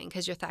iodine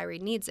because your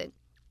thyroid needs it.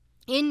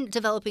 In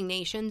developing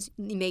nations,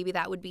 maybe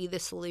that would be the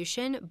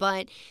solution,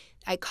 but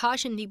I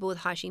caution people with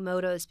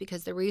Hashimoto's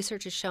because the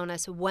research has shown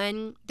us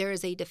when there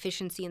is a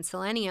deficiency in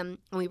selenium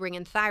and we bring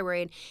in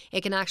thyroid,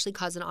 it can actually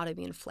cause an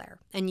autoimmune flare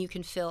and you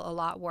can feel a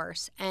lot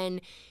worse. And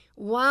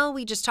while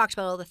we just talked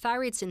about all the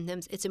thyroid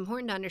symptoms, it's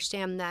important to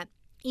understand that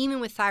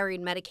even with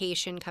thyroid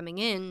medication coming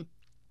in,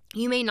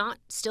 you may not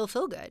still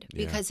feel good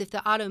because if the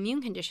autoimmune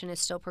condition is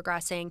still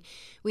progressing,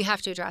 we have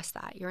to address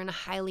that. You're in a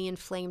highly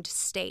inflamed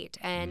state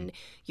and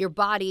your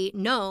body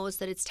knows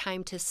that it's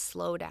time to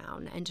slow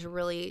down and to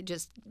really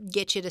just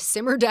get you to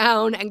simmer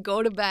down and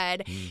go to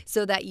bed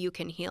so that you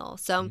can heal.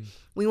 So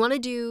we want to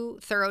do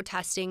thorough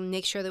testing,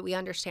 make sure that we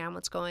understand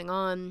what's going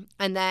on.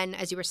 And then,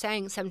 as you were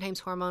saying, sometimes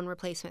hormone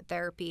replacement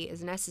therapy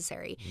is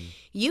necessary.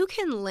 You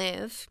can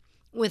live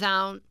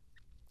without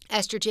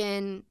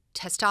estrogen,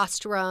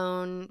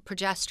 testosterone,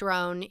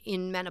 progesterone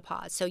in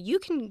menopause. So you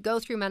can go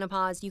through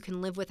menopause, you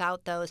can live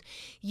without those.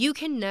 You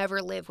can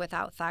never live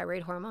without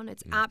thyroid hormone.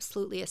 It's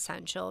absolutely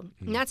essential.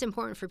 And that's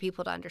important for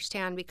people to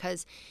understand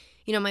because,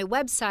 you know, my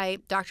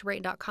website,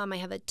 drbrighten.com, I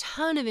have a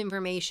ton of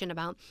information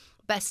about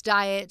best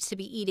diet to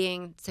be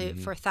eating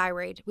for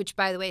thyroid, which,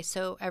 by the way,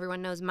 so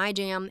everyone knows, my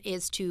jam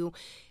is to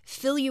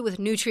fill you with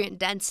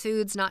nutrient-dense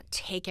foods, not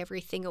take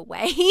everything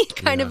away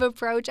kind of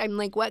approach. I'm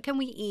like, what can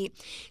we eat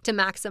to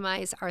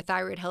maximize our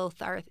thyroid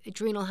health, our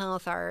adrenal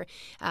health, our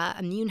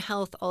immune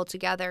health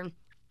altogether?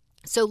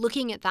 So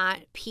looking at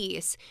that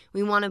piece,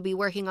 we want to be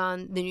working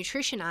on the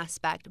nutrition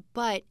aspect,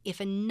 but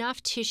if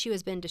enough tissue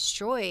has been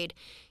destroyed,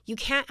 you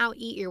can't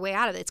out-eat your way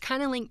out of it. It's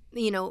kind of like,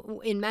 you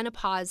know, in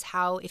menopause,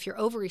 how if your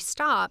ovaries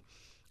stop,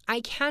 I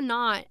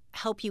cannot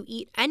help you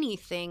eat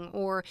anything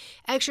or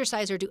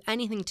exercise or do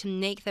anything to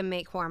make them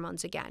make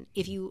hormones again.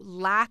 If you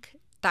lack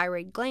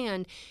thyroid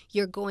gland,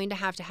 you're going to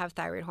have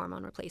thyroid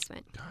hormone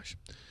replacement. Gosh,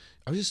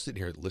 I was just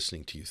sitting here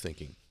listening to you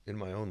thinking in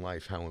my own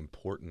life how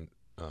important,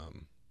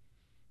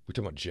 we talked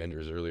about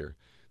genders earlier,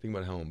 think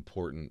about how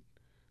important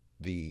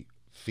the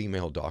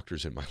female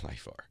doctors in my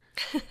life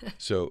are.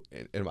 So,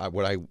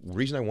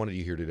 reason I wanted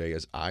you here today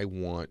is I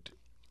want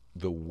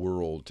the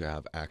world to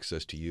have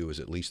access to you as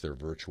at least their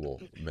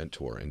virtual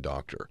mentor and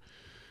doctor.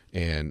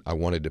 And I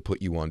wanted to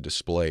put you on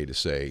display to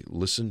say,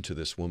 listen to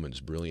this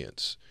woman's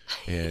brilliance.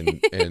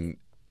 And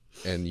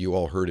and you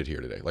all heard it here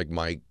today. Like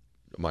my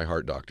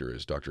heart doctor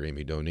is Dr.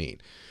 Amy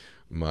Doneen.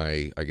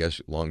 My, I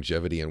guess,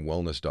 longevity and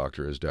wellness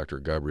doctor is Dr.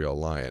 Gabrielle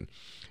Lyon.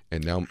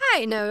 And now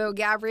I know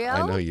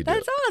Gabrielle. I know you do.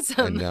 That's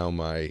awesome. And now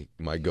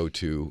my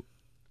go-to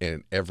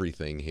and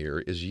everything here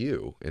is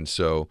you. And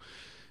so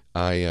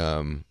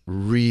I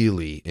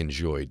really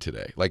enjoyed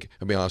today. Like,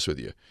 I'll be honest with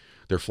you,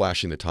 they're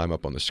flashing the time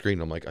up on the screen.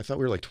 And I'm like, I thought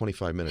we were like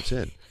 25 minutes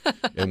in,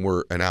 and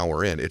we're an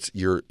hour in.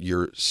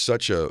 You're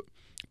such a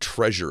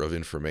treasure of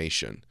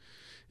information,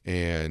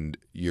 and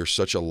you're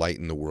such a light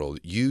in the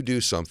world. You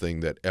do something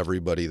that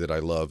everybody that I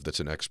love that's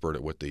an expert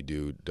at what they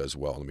do does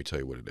well. Let me tell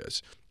you what it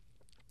is.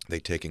 They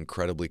take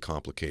incredibly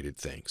complicated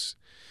things,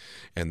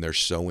 and they're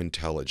so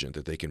intelligent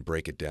that they can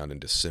break it down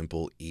into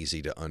simple,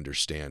 easy to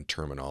understand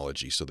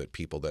terminology so that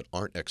people that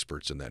aren't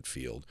experts in that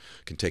field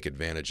can take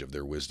advantage of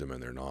their wisdom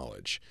and their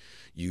knowledge.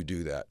 You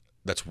do that.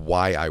 That's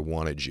why I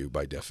wanted you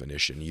by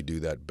definition. You do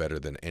that better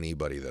than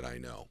anybody that I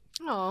know.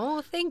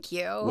 Oh, thank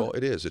you. Well,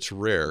 it is. It's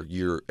rare.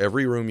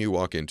 Every room you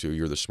walk into,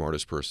 you're the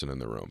smartest person in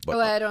the room. But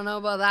I don't know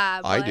about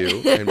that. But. I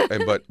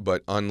do.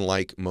 But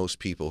unlike most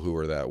people who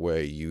are that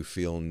way, you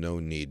feel no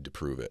need to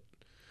prove it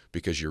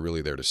because you're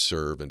really there to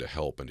serve and to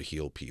help and to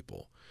heal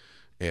people.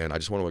 And I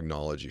just want to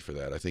acknowledge you for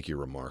that. I think you're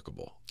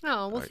remarkable.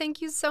 Oh, well,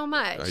 thank you so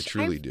much. I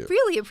truly do. I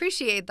really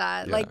appreciate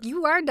that. Yeah. Like,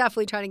 you are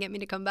definitely trying to get me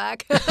to come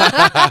back.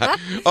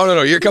 Oh,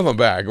 no, you're coming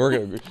back.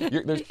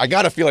 I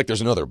got to feel like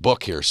there's another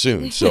book here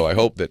soon. So I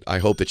hope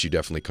that you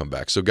definitely come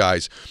back. So,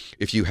 guys,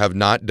 if you have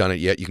not done it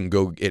yet, you can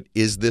go at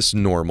Is This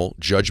Normal?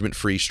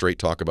 Judgment-free, straight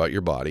talk about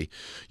your body.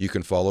 You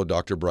can follow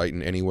Dr.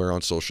 Brighten anywhere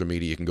on social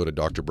media. You can go to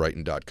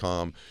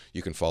drbrighten.com.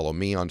 You can follow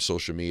me on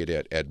social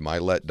media at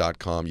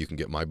mylett.com. You can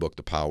get my book,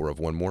 The Power of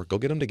One More. Go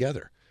get them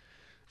together.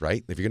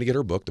 right? If you're going to get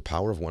her book, The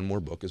Power of One More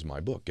Book is my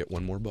book. Get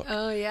one more book.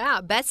 Oh, yeah.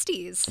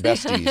 Besties.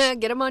 Besties.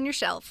 Get them on your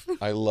shelf.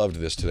 I loved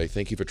this today.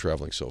 Thank you for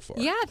traveling so far.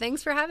 Yeah,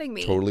 thanks for having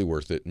me. Totally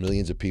worth it.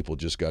 Millions of people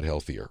just got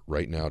healthier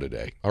right now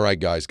today. All right,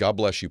 guys, God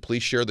bless you.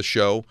 Please share the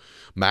show.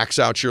 Max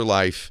out your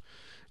life.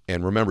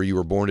 And remember, you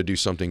were born to do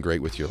something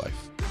great with your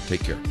life.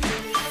 Take care.